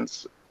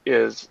tolerance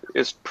is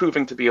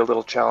proving to be a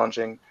little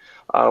challenging.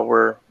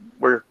 We're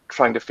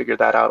trying to figure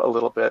that out a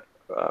little bit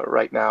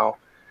right now.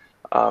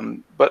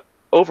 But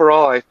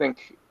overall, I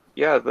think,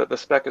 yeah, the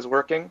spec is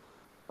working,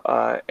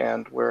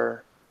 and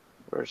we're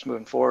just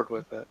moving forward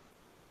with it.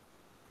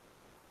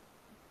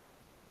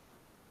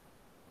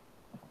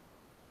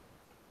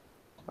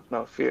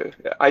 No,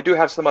 I do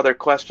have some other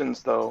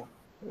questions, though,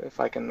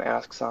 if I can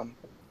ask some.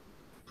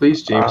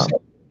 Please, James.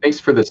 Thanks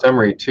for the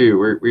summary,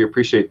 too. We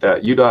appreciate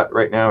that. UDOT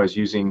right now is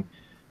using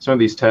some of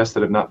these tests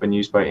that have not been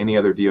used by any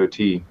other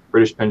DOT.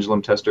 British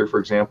Pendulum Tester, for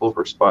example,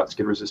 for spot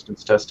skid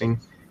resistance testing,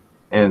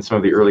 and some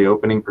of the early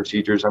opening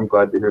procedures. I'm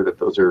glad to hear that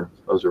those are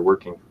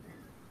working.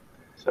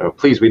 So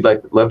please, we'd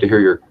love to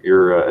hear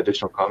your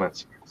additional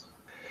comments.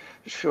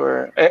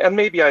 Sure, and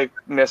maybe I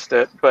missed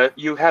it, but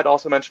you had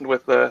also mentioned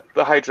with the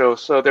hydro.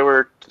 So there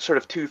were sort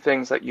of two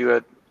things that you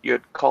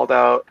had called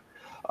out.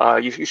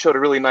 You showed a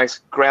really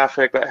nice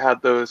graphic that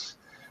had those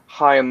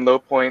high and low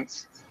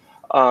points.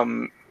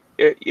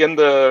 In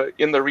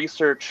the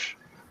research,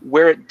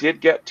 where it did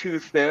get too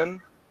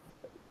thin,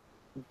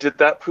 did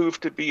that prove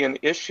to be an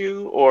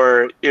issue,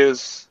 or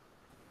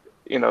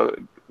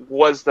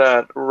was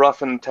that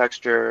roughened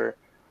texture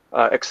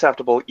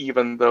acceptable,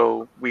 even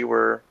though we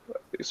were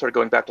sort of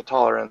going back to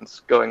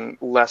tolerance, going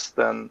less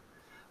than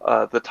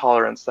the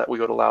tolerance that we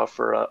would allow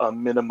for a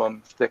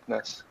minimum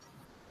thickness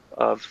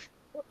of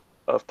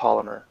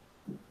polymer?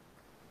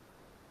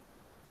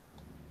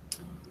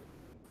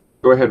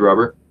 Go ahead,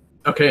 Robert.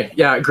 Okay,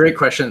 yeah, great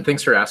question.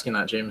 Thanks for asking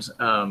that, James.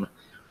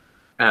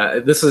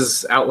 This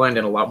is outlined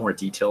in a lot more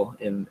detail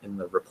in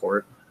the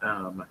report,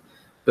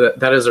 but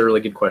that is a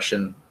really good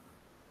question.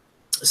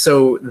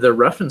 So the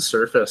roughened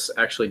surface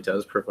actually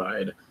does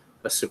provide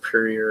a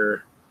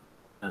superior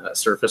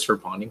surface for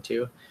bonding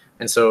to,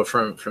 and so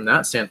from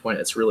that standpoint,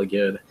 it's really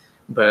good.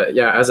 But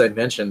yeah, as I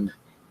mentioned,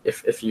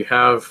 if you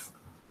have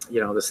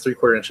this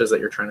 3/4 inches that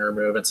you're trying to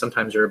remove, and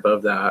sometimes you're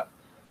above that,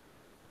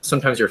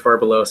 sometimes you're far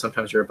below,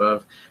 sometimes you're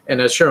above.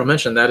 And as Cheryl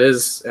mentioned, that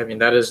is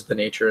the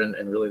nature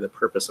and really the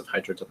purpose of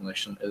hydro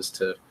demolition, is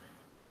to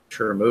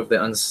remove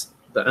the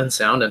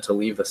unsound and to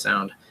leave the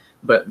sound.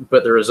 But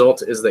the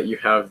result is that you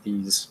have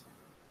these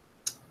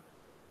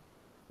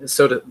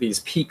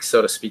peaks,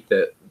 so to speak,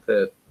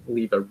 that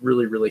leave a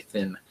really, really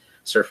thin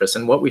surface.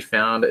 And what we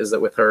found is that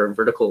with our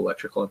vertical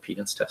electrical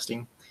impedance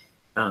testing,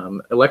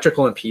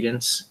 electrical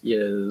impedance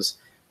is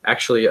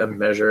actually a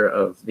measure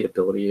of the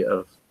ability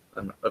of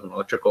an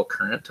electrical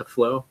current to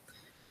flow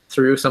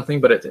through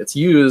something, but it's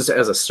used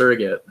as a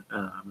surrogate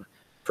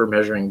for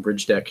measuring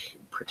bridge deck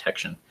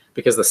protection,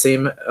 because the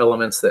same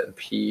elements that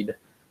impede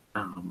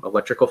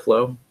electrical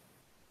flow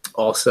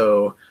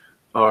also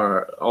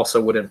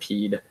would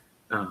impede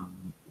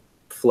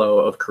flow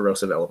of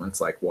corrosive elements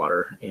like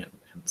water and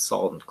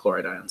salt and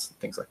chloride ions and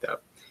things like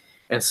that.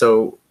 And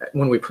so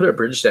when we put a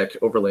bridge deck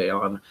overlay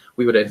on,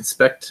 we would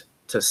expect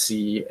to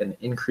see an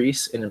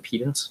increase in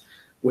impedance,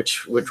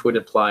 which would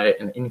imply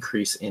an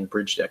increase in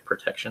bridge deck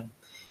protection.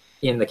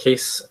 In the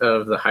case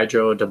of the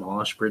hydro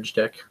demolished bridge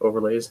deck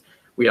overlays,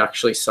 we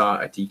actually saw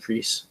a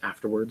decrease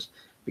afterwards,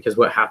 because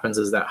what happens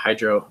is that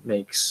hydro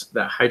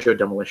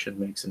demolition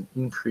makes an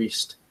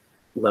increased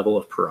level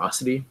of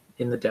porosity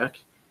in the deck,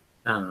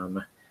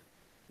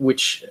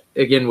 which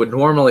again would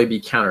normally be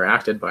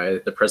counteracted by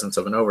the presence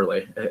of an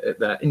overlay.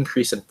 That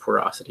increase in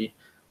porosity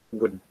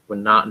would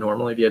not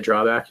normally be a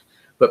drawback,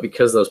 but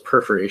because those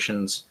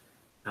perforations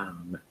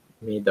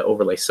made the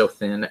overlay so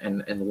thin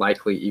and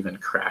likely even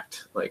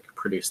cracked, like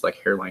produced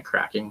like hairline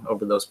cracking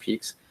over those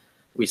peaks,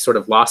 we sort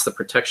of lost the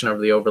protection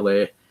over the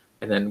overlay.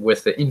 And then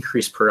with the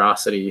increased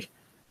porosity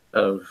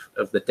of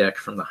the deck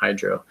from the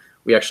hydro,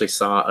 we actually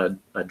saw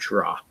a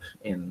drop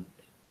in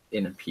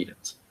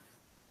impedance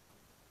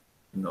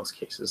in those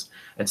cases.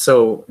 And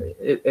so,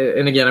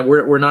 and again,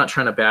 we're not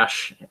trying to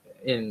bash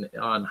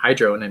on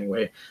hydro in any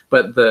way,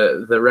 but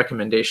the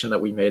recommendation that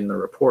we made in the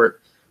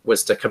report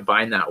was to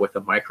combine that with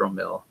a micro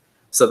mill,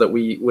 so that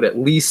we would at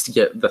least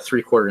get the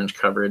 3/4 inch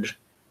coverage,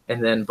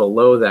 and then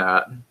below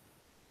that,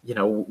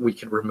 we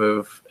could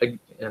remove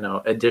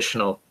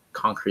additional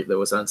concrete that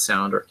was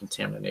unsound or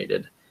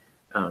contaminated.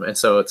 And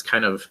so it's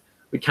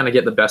we kind of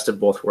get the best of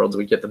both worlds.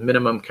 We get the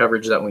minimum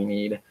coverage that we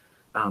need,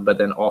 but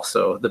then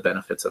also the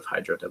benefits of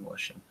hydro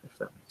demolition, if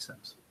that makes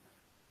sense.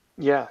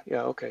 Yeah,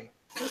 okay.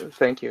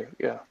 Thank you,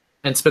 yeah.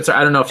 And Spencer,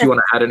 I don't know if you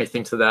want to add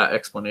anything to that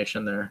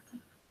explanation there.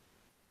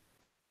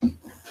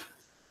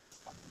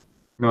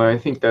 No, I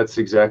think that's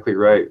exactly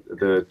right.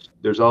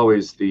 There's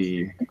always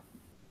the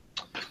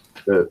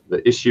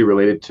issue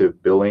related to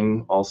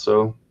billing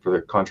also for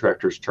the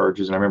contractor's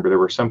charges. And I remember there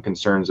were some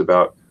concerns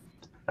about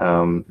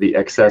the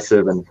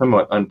excessive and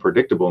somewhat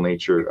unpredictable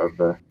nature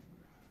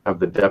of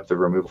the depth of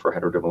removal for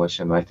hydro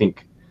demolition. I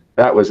think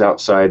that was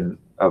outside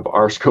of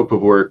our scope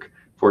of work.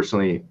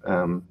 Fortunately,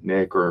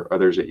 Nick or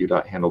others at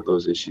UDOT handled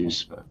those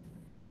issues.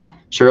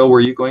 Cheryl, were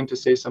you going to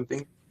say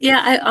something?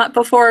 Yeah,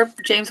 before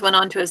James went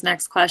on to his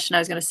next question, I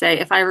was going to say,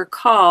 if I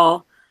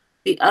recall,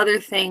 the other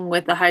thing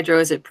with the hydro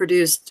is it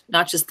produced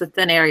not just the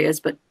thin areas,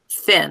 but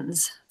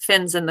fins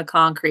in the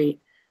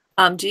concrete.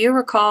 Do you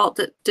recall,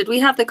 did we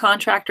have the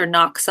contractor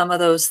knock some of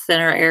those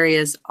thinner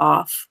areas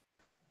off?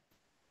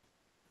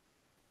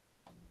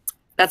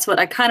 That's what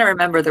I kind of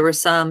remember. There were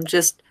some,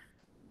 just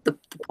the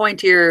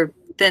pointier,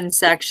 thin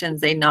sections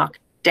they knocked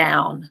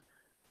down.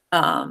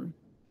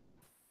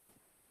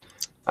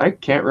 I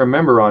can't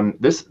remember on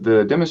this.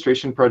 The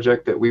demonstration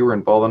project that we were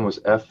involved in was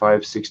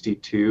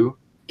F562.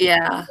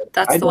 Yeah,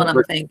 that's the one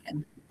I'm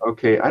thinking.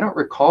 Okay, I don't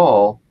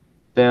recall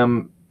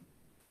them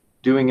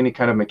doing any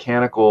kind of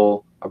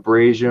mechanical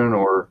abrasion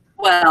or.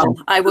 Well,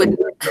 I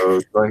wouldn't.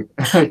 Like,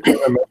 I can't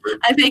remember.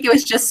 I think it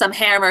was just some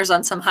hammers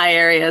on some high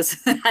areas.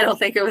 I don't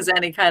think it was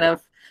any kind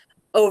of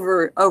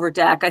over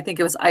deck. I think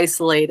it was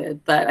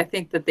isolated, but I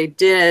think that they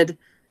did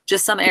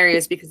just some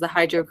areas because the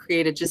hydro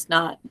created just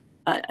not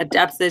a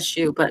depth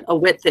issue, but a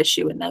width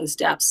issue in those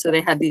depths. So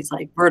they had these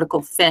like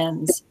vertical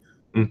fins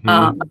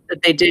that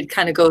they did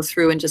kind of go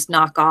through and just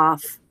knock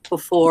off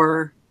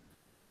before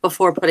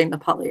putting the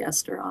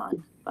polyester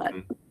on. But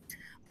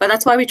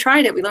that's why we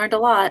tried it. We learned a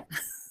lot.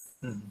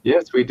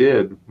 Yes, we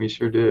did. We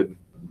sure did.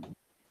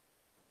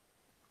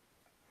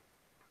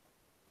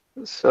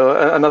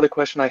 So another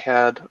question I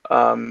had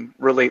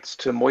relates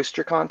to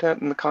moisture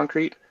content in the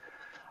concrete.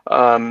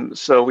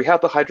 So we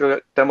have the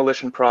hydro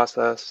demolition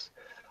process,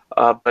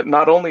 but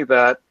not only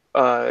that,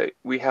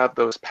 we have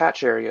those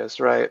patch areas,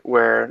 right,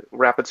 where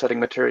rapid setting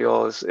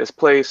material is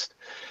placed,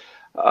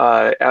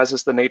 as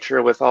is the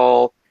nature with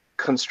all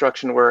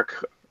construction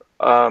work.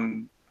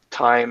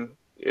 Time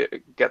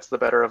it gets the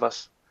better of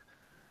us.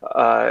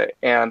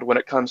 And when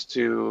it comes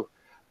to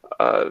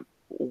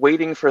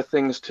waiting for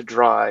things to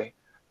dry,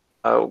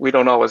 we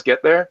don't always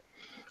get there.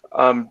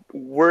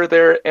 Were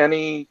there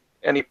any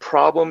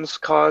problems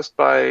caused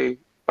by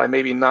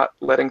maybe not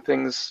letting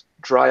things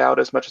dry out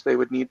as much as they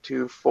would need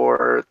to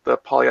for the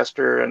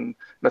polyester and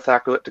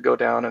methacrylate to go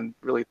down and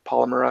really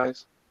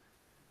polymerize?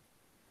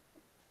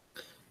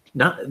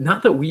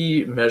 Not that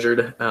we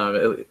measured,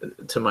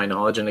 to my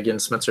knowledge, and again,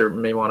 Spencer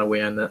may want to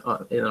weigh in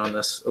on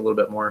this a little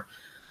bit more,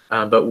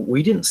 but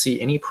we didn't see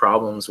any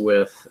problems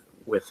with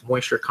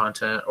moisture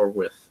content or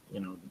with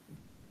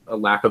a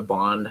lack of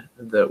bond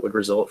that would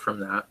result from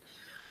that.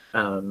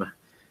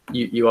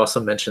 You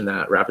also mentioned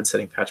that rapid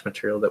setting patch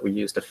material that we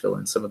used to fill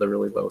in some of the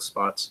really low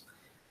spots.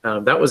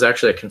 That was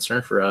actually a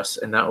concern for us,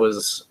 and that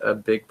was a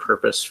big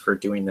purpose for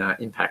doing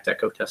that impact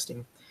echo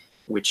testing,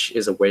 which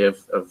is a way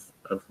of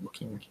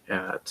looking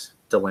at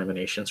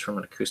delaminations from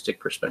an acoustic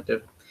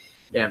perspective.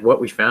 And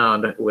what we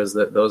found was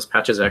that those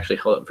patches actually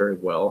held up very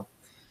well.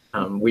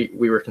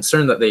 We were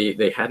concerned that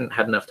they hadn't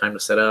had enough time to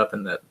set up,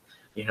 and that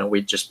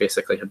we just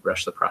basically had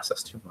rushed the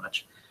process too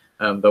much.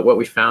 But what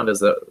we found is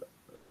that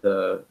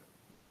there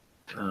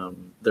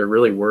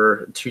really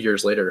were 2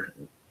 years later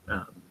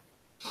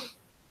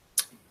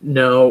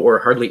No, or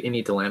hardly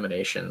any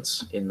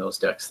delaminations in those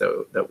decks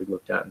that we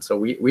looked at. And so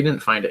we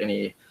didn't find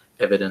any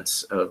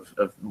evidence of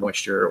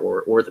moisture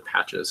or the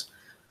patches,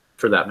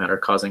 for that matter,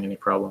 causing any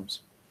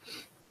problems.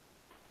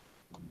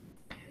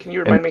 Can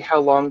you remind me how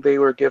long they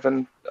were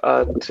given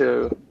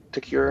to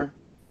cure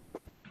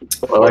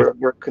before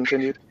work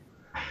continued?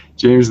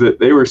 James, that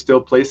they were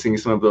still placing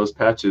some of those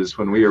patches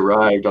when we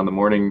arrived on the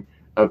morning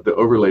of the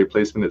overlay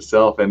placement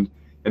itself. And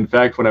in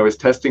fact, when I was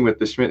testing with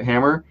the Schmidt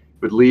hammer,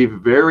 it would leave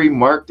very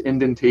marked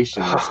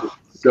indentations,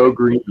 so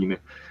green.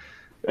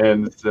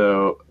 And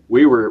so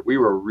we were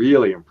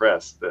really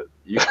impressed that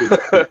you could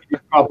see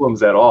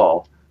problems at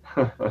all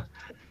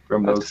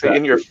from those. Say,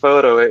 in your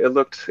photo, it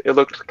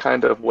looked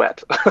kind of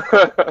wet.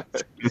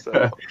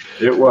 So.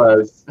 It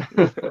was.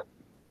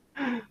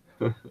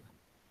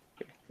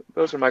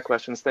 Those are my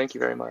questions. Thank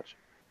you very much.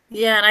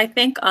 Yeah, and I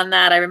think on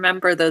that, I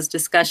remember those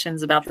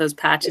discussions about those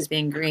patches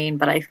being green,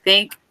 but I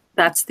think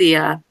that's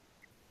the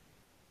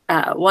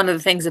one of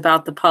the things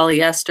about the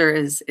polyester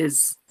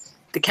is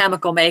the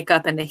chemical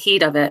makeup and the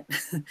heat of it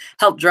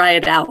help dry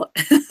it out.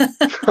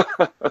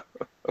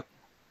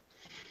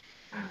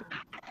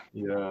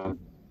 Yeah,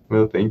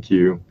 well, thank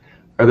you.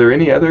 Are there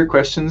any other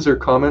questions or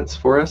comments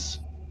for us?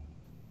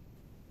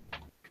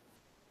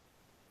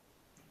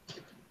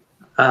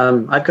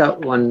 I've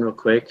got one real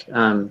quick,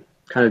 kind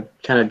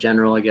of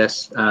general, I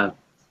guess. I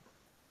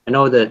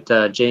know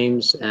that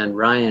James and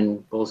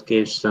Ryan both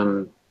gave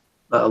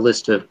a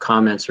list of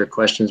comments or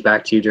questions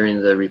back to you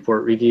during the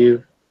report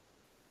review.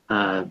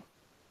 I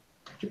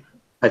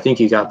think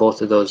you got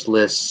both of those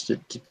lists.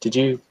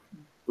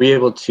 Were you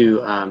able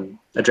to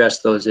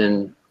address those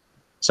in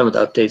some of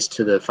the updates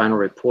to the final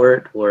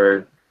report,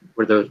 or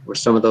were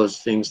some of those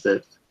things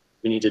that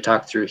we need to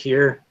talk through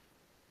here?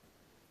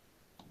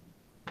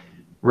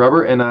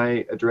 Robert and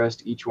I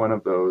addressed each one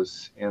of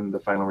those in the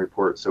final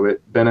report, so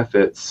it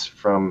benefits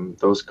from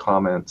those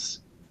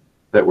comments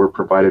that were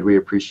provided. We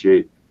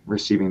appreciate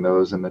receiving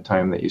those and the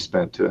time that you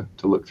spent to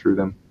look through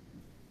them.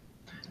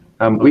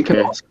 We can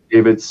also,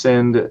 David,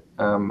 send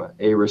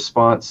a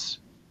response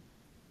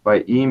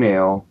by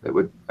email that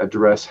would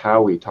address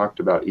how we talked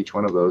about each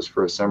one of those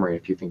for a summary,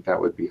 if you think that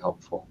would be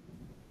helpful.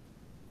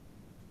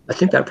 I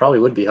think that probably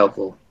would be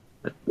helpful.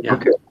 Yeah.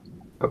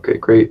 Okay,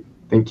 great.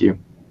 Thank you.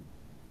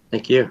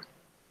 Thank you.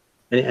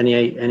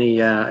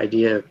 Any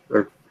idea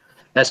or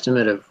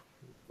estimate of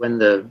when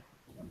the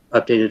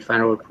updated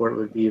final report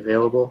would be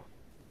available?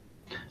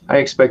 I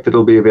expect that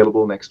it'll be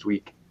available next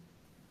week.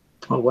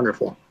 Oh,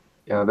 wonderful.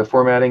 Yeah, the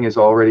formatting is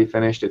already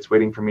finished. It's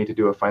waiting for me to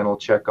do a final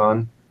check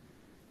on.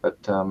 But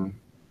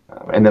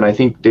and then I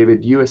think,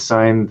 David, you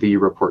assigned the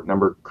report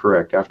number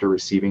correct after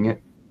receiving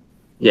it?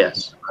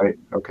 Yes. Right.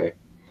 Okay.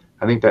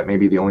 I think that may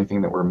be the only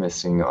thing that we're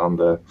missing on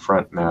the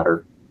front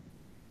matter.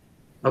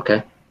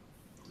 Okay.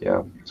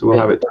 Yeah. So we'll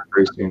have it done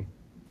very soon.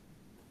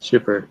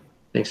 Super.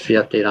 Thanks for the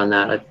update on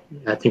that.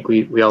 I think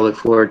we all look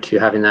forward to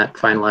having that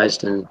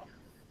finalized and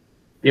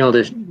being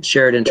able to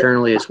share it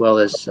internally as well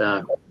as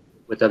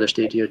with other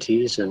state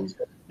DOTs and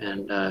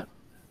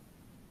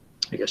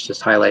I guess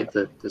just highlight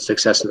the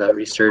success of that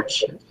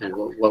research and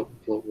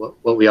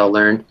what we all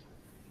learned.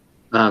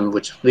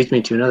 Which leads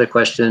me to another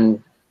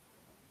question.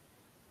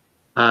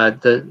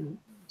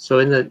 So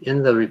in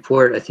the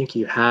report, I think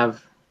you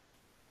have.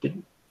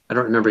 I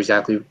don't remember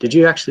exactly. Did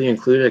you actually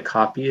include a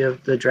copy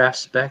of the draft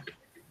spec?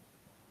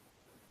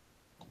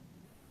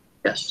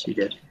 Yes, you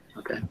did.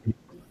 Okay.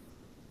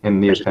 In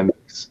the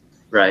appendix.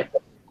 Right.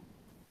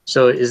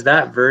 So is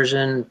that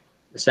version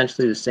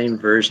essentially the same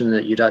version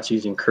that UDOT's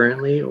using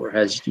currently, or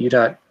has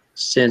UDOT,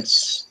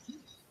 since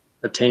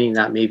obtaining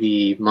that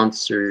maybe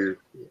months or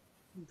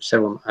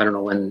several, I don't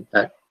know when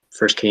that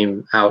first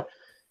came out,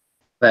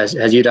 but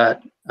has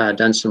UDOT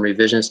done some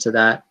revisions to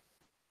that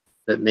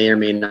may or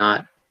may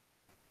not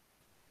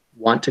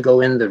want to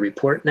go in the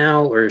report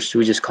now, or should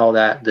we just call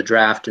that the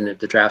draft, and if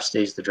the draft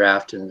stays the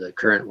draft and the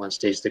current one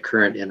stays the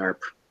current in our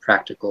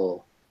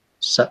practical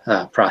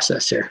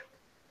process here?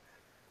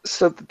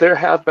 So there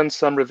have been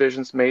some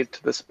revisions made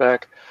to the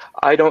spec.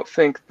 I don't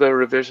think the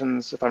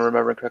revisions, if I'm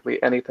remembering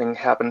correctly, anything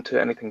happened to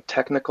anything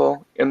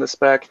technical in the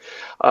spec.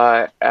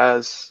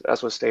 As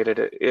was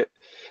stated,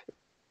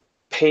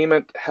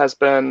 payment has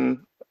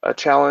been a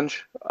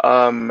challenge,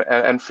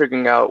 and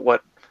figuring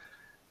out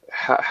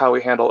how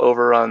we handle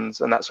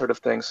overruns and that sort of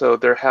thing. So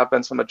there have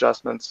been some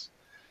adjustments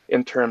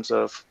in terms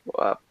of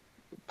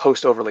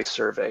post-overlay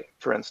survey,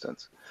 for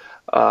instance.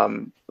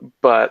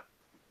 But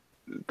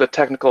the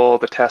technical,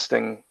 the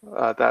testing,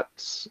 that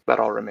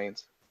all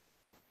remains.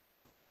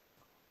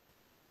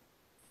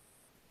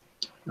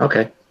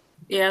 Okay.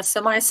 Yeah,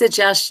 so my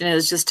suggestion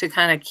is just to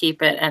kind of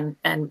keep it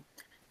and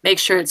make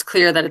sure it's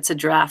clear that it's a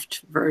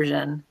draft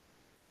version,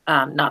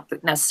 not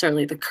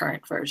necessarily the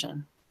current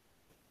version.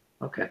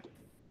 Okay.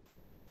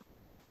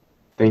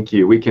 Thank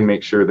you. We can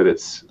make sure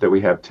that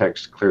we have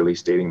text clearly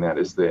stating that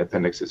as the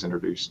appendix is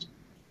introduced.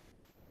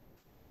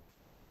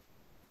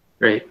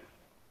 Great.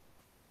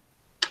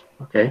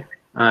 Okay.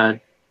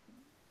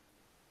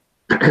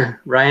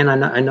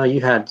 Ryan, I know you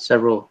had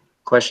several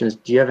questions.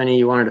 Do you have any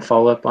you wanted to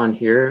follow up on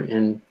here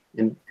in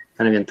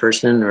in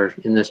person or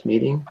in this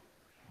meeting?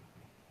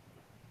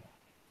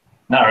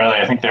 Not really.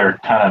 I think they're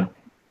kind of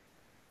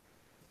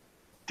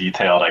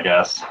detailed, I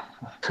guess.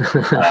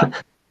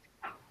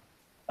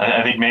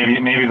 I think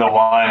maybe the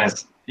one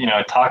is,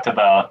 it talked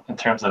about in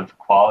terms of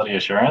quality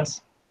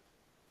assurance,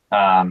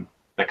 the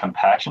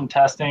compaction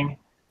testing,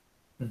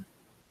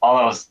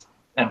 all those,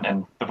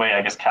 and the way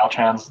I guess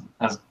Caltrans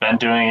has been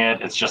doing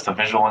it, it's just a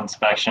visual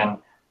inspection,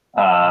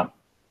 and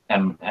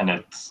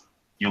it's,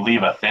 you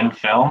leave a thin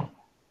film,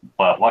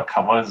 but what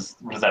does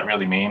that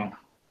really mean?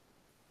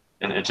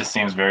 It just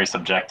seems very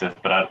subjective.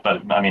 But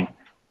I mean,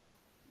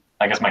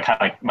 I guess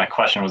my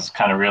question was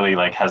kind of really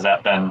like, has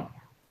that been,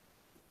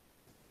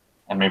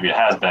 and maybe it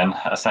has been,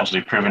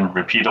 essentially proven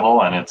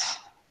repeatable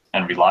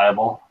and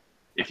reliable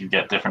if you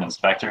get different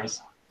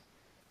inspectors?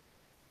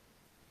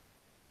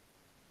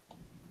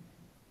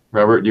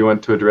 Robert, do you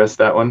want to address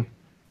that one?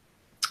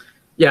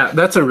 Yeah,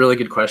 that's a really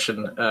good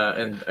question.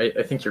 And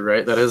I think you're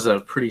right. That is a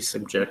pretty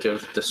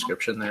subjective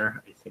description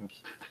there, I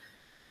think,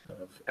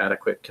 of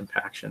adequate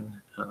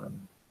compaction.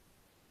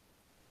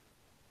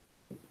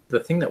 The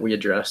thing that we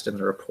addressed in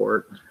the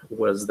report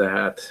was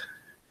that,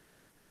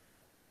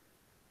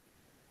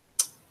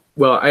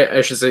 well,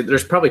 I should say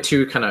there's probably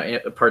two kind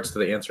of parts to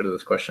the answer to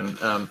this question.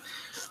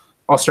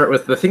 I'll start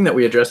with the thing that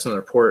we addressed in the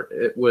report.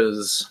 It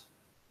was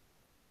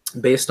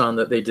based on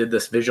that they did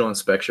this visual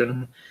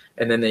inspection,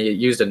 and then they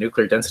used a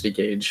nuclear density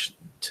gauge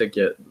to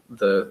get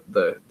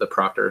the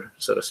proctor,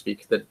 so to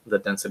speak, the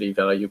density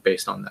value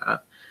based on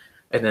that.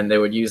 And then they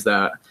would use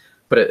that,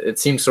 but it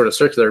seems sort of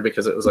circular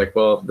because it was like,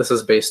 well, this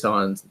is based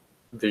on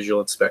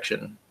visual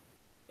inspection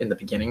in the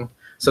beginning.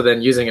 So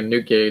then using a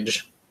nuke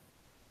gauge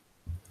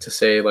to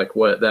say like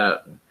what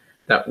that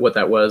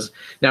was.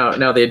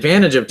 Now the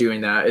advantage of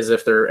doing that is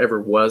if there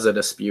ever was a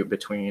dispute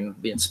between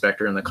the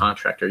inspector and the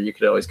contractor, you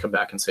could always come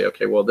back and say,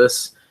 okay, well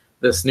this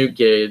nuke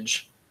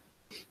gauge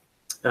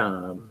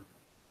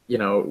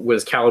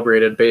was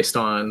calibrated based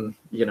on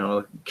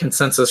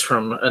consensus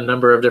from a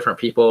number of different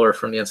people or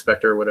from the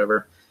inspector or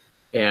whatever,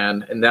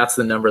 and that's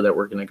the number that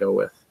we're going to go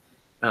with.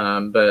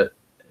 But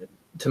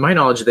to my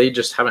knowledge, they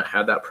just haven't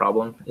had that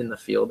problem in the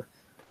field.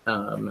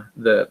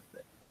 The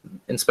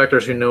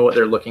inspectors who know what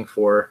they're looking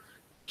for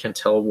can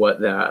tell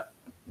what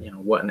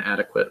an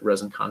adequate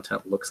resin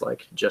content looks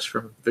like just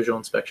from visual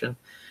inspection.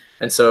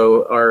 And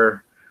so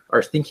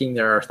our thinking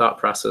there, our thought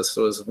process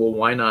was, well,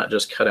 why not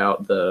just cut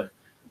out the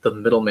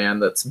middleman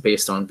that's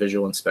based on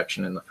visual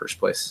inspection in the first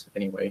place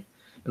anyway?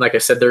 And like I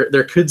said,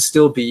 there could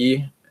still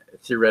be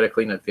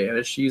theoretically an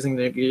advantage to using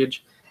the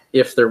gauge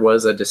if there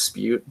was a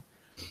dispute,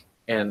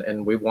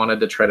 and we wanted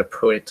to try to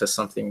point to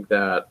something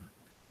that,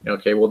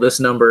 okay, well, this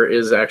number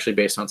is actually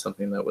based on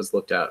something that was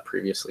looked at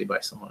previously by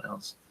someone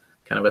else,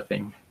 kind of a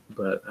thing.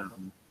 But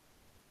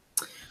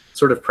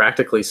sort of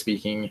practically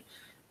speaking,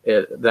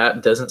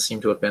 that doesn't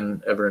seem to have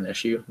been ever an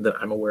issue that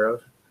I'm aware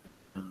of.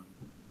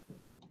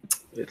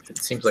 It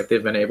seems like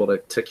they've been able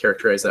to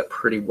characterize that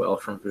pretty well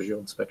from visual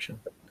inspection.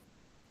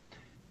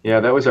 Yeah,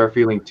 that was our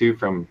feeling too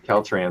from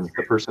Caltrans,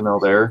 the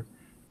personnel there,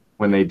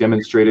 when they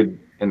demonstrated,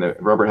 and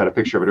Robert had a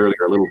picture of it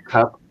earlier, a little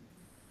cup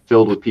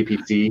filled with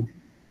PPC,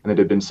 and it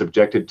had been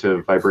subjected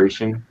to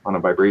vibration on a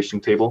vibration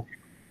table,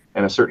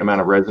 and a certain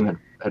amount of resin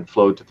had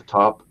flowed to the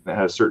top, and it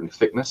had a certain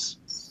thickness.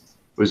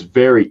 It was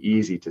very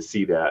easy to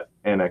see that,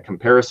 and a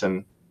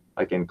comparison,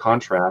 like in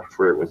contrast,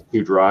 where it was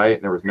too dry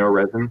and there was no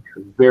resin,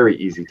 was very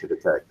easy to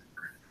detect.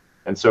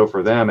 And so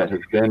for them, it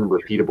has been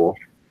repeatable,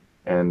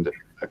 and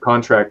a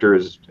contractor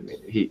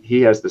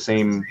he has the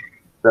same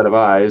set of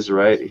eyes,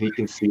 right? He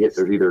can see it.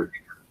 There's either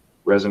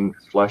resin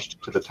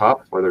flushed to the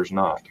top or there's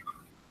not.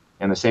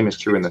 And the same is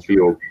true in the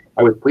field.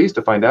 I was pleased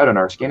to find out on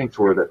our scanning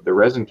tour that the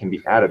resin can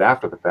be added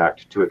after the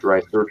fact to a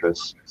dry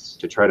surface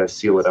to try to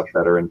seal it up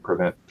better and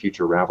prevent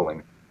future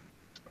raveling.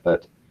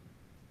 But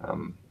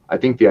I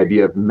think the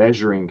idea of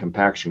measuring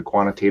compaction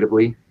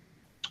quantitatively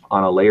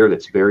on a layer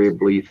that's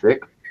variably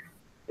thick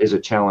is a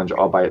challenge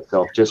all by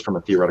itself, just from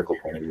a theoretical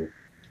point of view.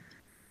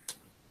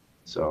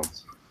 So,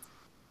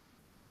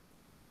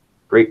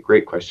 great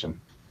question.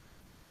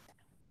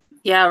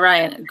 Yeah,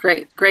 Ryan,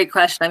 great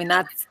question. I mean,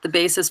 that's the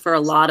basis for a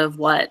lot of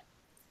what,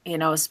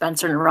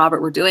 Spencer and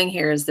Robert were doing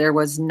here. Is there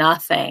was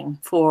nothing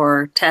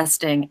for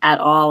testing at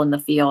all in the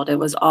field. It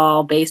was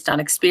all based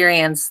on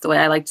experience. The way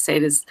I like to say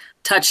it is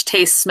touch,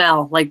 taste,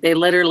 smell. Like they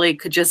literally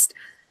could just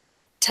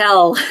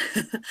tell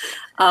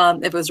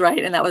if it was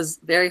right. And that was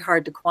very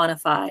hard to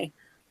quantify.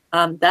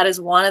 That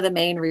is one of the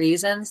main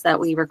reasons that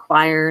we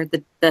require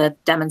the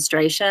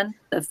demonstration,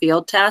 the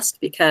field test,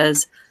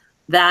 because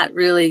that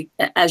really,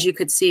 as you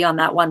could see on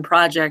that one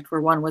project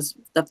where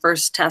the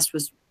first test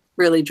was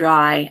really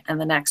dry and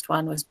the next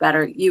one was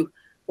better.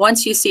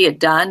 Once you see it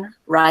done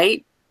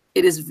right,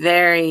 it is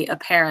very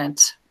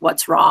apparent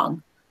what's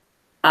wrong.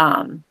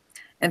 And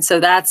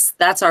so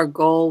that's our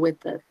goal with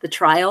the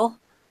trial,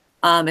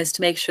 is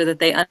to make sure that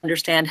they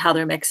understand how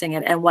they're mixing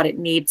it and what it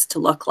needs to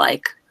look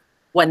like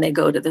when they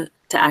go to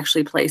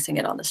actually placing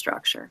it on the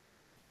structure.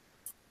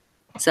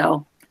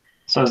 So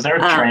is there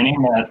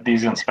training that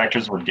these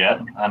inspectors would get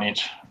on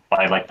each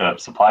by like the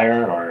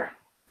supplier, or?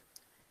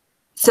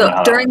 So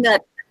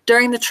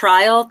during the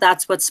trial,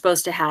 that's what's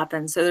supposed to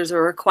happen. So there's a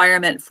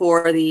requirement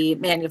for the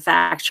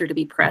manufacturer to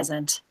be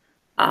present.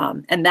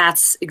 And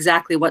that's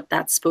exactly what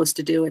that's supposed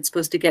to do. It's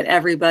supposed to get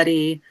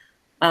everybody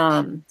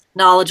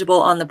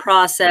knowledgeable on the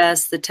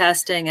process, the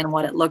testing, and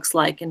what it looks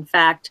like. In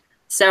fact,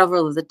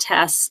 several of the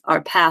tests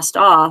are passed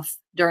off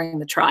during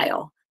the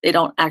trial. They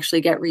don't actually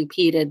get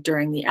repeated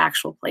during the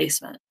actual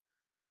placement.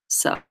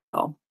 So,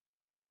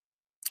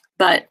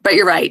 but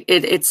you're right.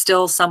 It's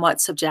still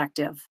somewhat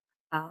subjective.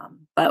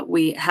 But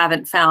we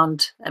haven't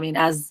found, I mean,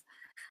 as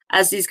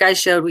these guys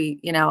showed, we,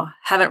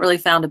 haven't really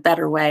found a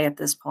better way at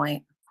this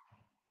point.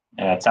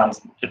 Yeah, it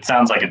sounds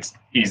like it's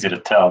easy to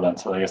tell then.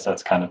 So I guess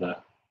that's kind of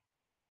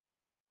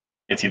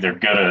it's either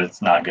good or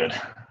it's not good.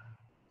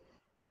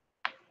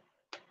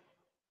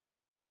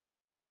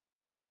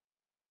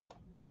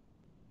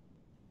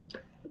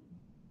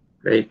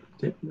 Great.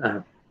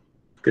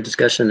 Good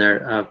discussion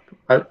there.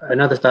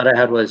 Another thought I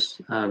had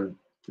was,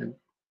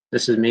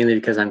 this is mainly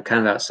because I'm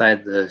kind of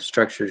outside the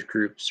structures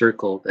group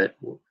circle, but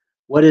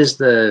what does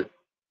the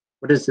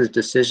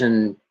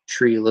decision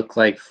tree look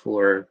like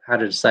for how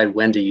to decide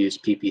when to use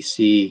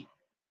PPC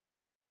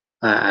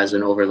as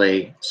an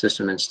overlay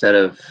system instead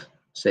of,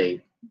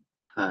 say,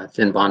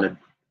 thin bonded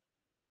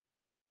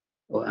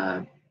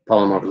polymer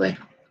overlay?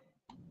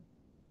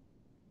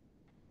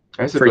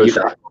 I suppose,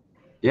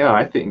 yeah,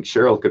 I think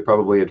Cheryl could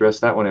probably address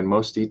that one in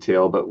most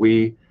detail, but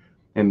we,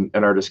 in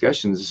our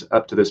discussions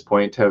up to this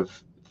point,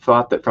 have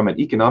thought that from an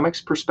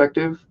economics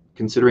perspective,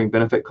 considering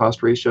benefit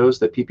cost ratios,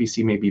 that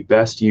PPC may be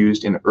best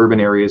used in urban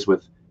areas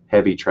with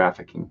heavy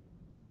trafficking.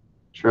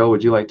 Cheryl,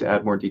 would you like to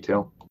add more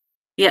detail?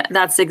 Yeah,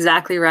 that's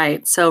exactly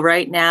right. So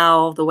right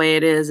now, the way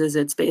it is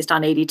it's based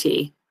on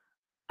ADT.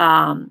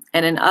 And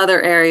in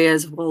other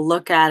areas, we'll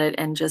look at it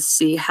and just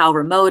see how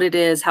remote it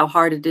is, how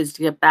hard it is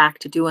to get back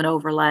to do an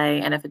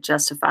overlay, and if it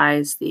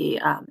justifies the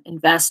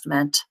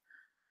investment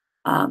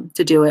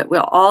to do it.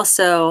 We'll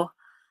also,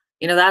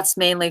 that's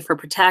mainly for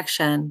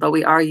protection, but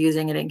we are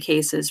using it in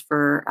cases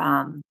for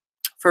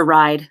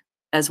ride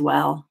as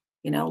well,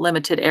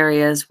 limited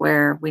areas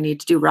where we need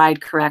to do ride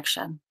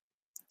correction.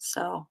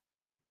 So.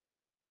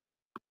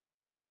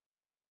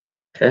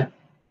 Okay.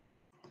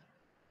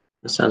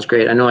 That sounds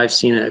great. I know I've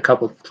seen it a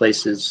couple of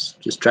places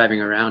just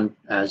driving around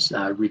as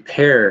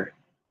repair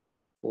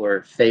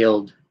for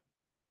failed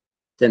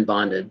thin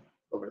bonded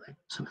overlay.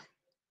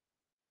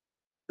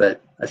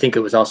 But I think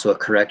it was also a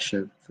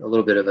correction, a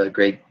little bit of a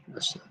grade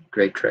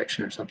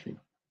correction or something.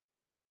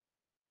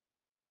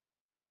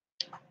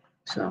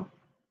 So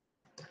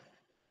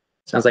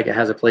sounds like it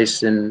has a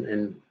place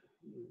in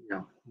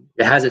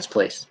it has its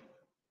place.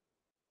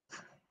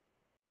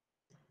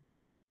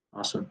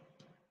 Awesome.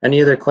 Any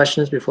other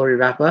questions before we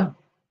wrap up?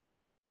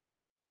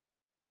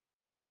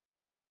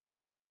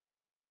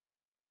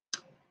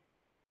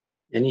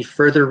 Any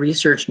further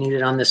research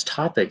needed on this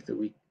topic that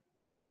we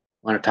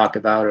want to talk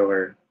about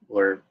or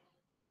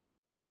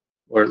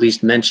at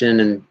least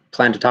mention and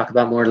plan to talk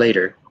about more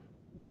later?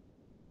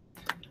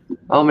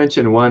 I'll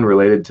mention one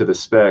related to the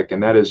spec,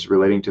 and that is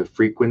relating to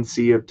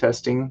frequency of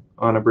testing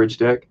on a bridge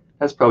deck.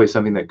 That's probably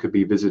something that could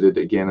be visited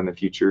again in the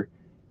future.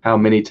 How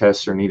many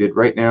tests are needed?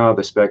 Right now,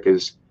 the spec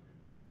is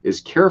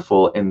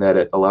careful in that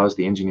it allows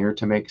the engineer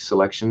to make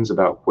selections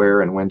about where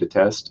and when to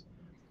test,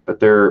 but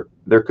there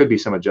could be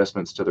some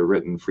adjustments to the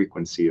written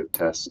frequency of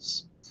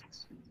tests,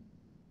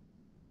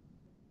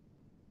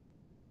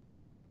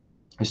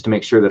 just to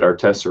make sure that our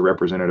tests are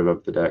representative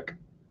of the deck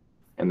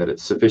and that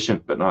it's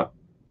sufficient but not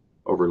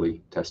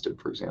overly tested,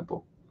 for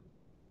example.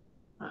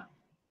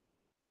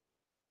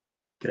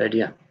 Good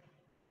idea.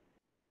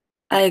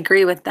 I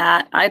agree with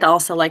that. I'd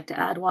also like to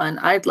add one.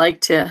 I'd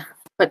like to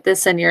put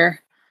this in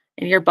your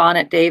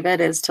bonnet, David,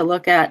 is to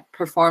look at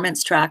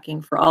performance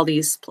tracking for all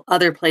these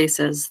other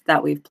places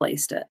that we've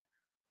placed it,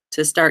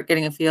 to start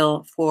getting a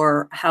feel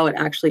for how it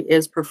actually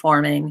is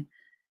performing.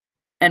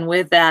 And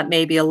with that,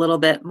 maybe a little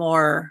bit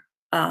more,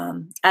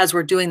 as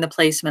we're doing the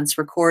placements,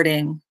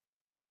 recording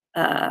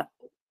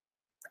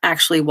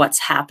actually what's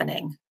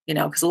happening,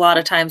 because a lot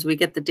of times we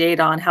get the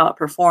data on how it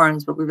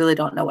performs, but we really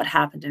don't know what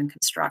happened in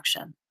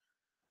construction.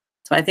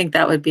 So I think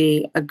that would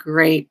be a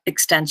great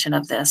extension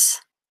of this.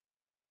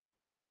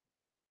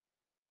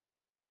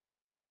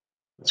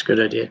 That's a good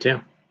idea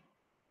too.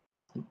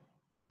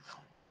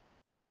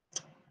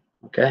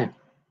 Okay.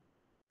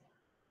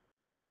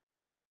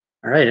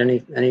 All right.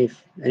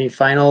 Any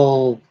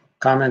final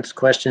comments,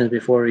 questions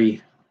before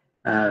we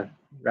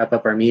wrap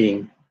up our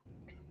meeting?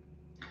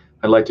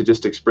 I'd like to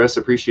just express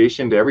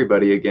appreciation to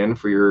everybody again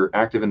for your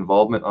active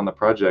involvement on the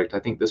project. I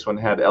think this one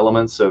had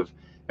elements of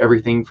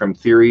everything from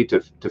theory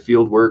to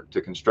field work to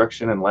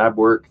construction and lab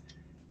work,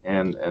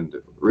 and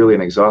really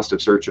an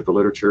exhaustive search of the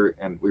literature.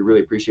 And we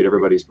really appreciate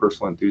everybody's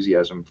personal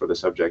enthusiasm for the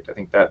subject. I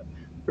think that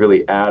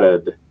really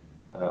added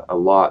a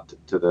lot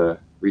to the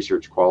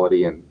research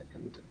quality, and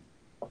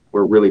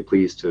we're really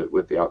pleased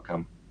with the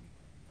outcome.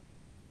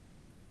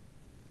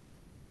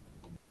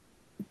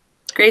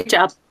 Great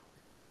job.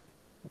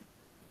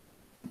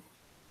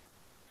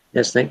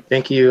 Yes,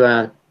 thank you,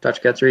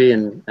 Dr. Guthrie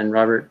and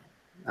Robert,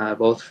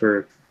 both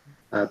for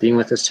being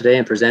with us today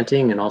and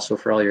presenting, and also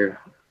for all your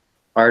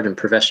hard and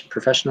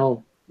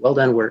professional, well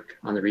done work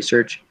on the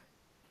research.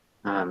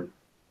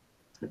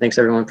 Thanks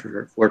everyone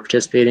for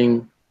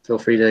participating. Feel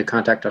free to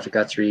contact Dr.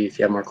 Guthrie if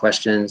you have more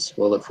questions.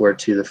 We'll look forward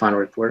to the final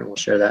report and we'll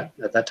share that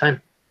at that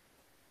time.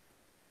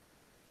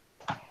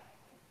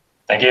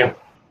 Thank you.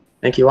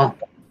 Thank you all.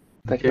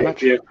 Thank you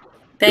very much.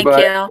 Thank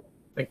Goodbye. you.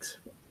 Thanks.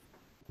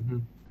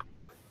 Mhm.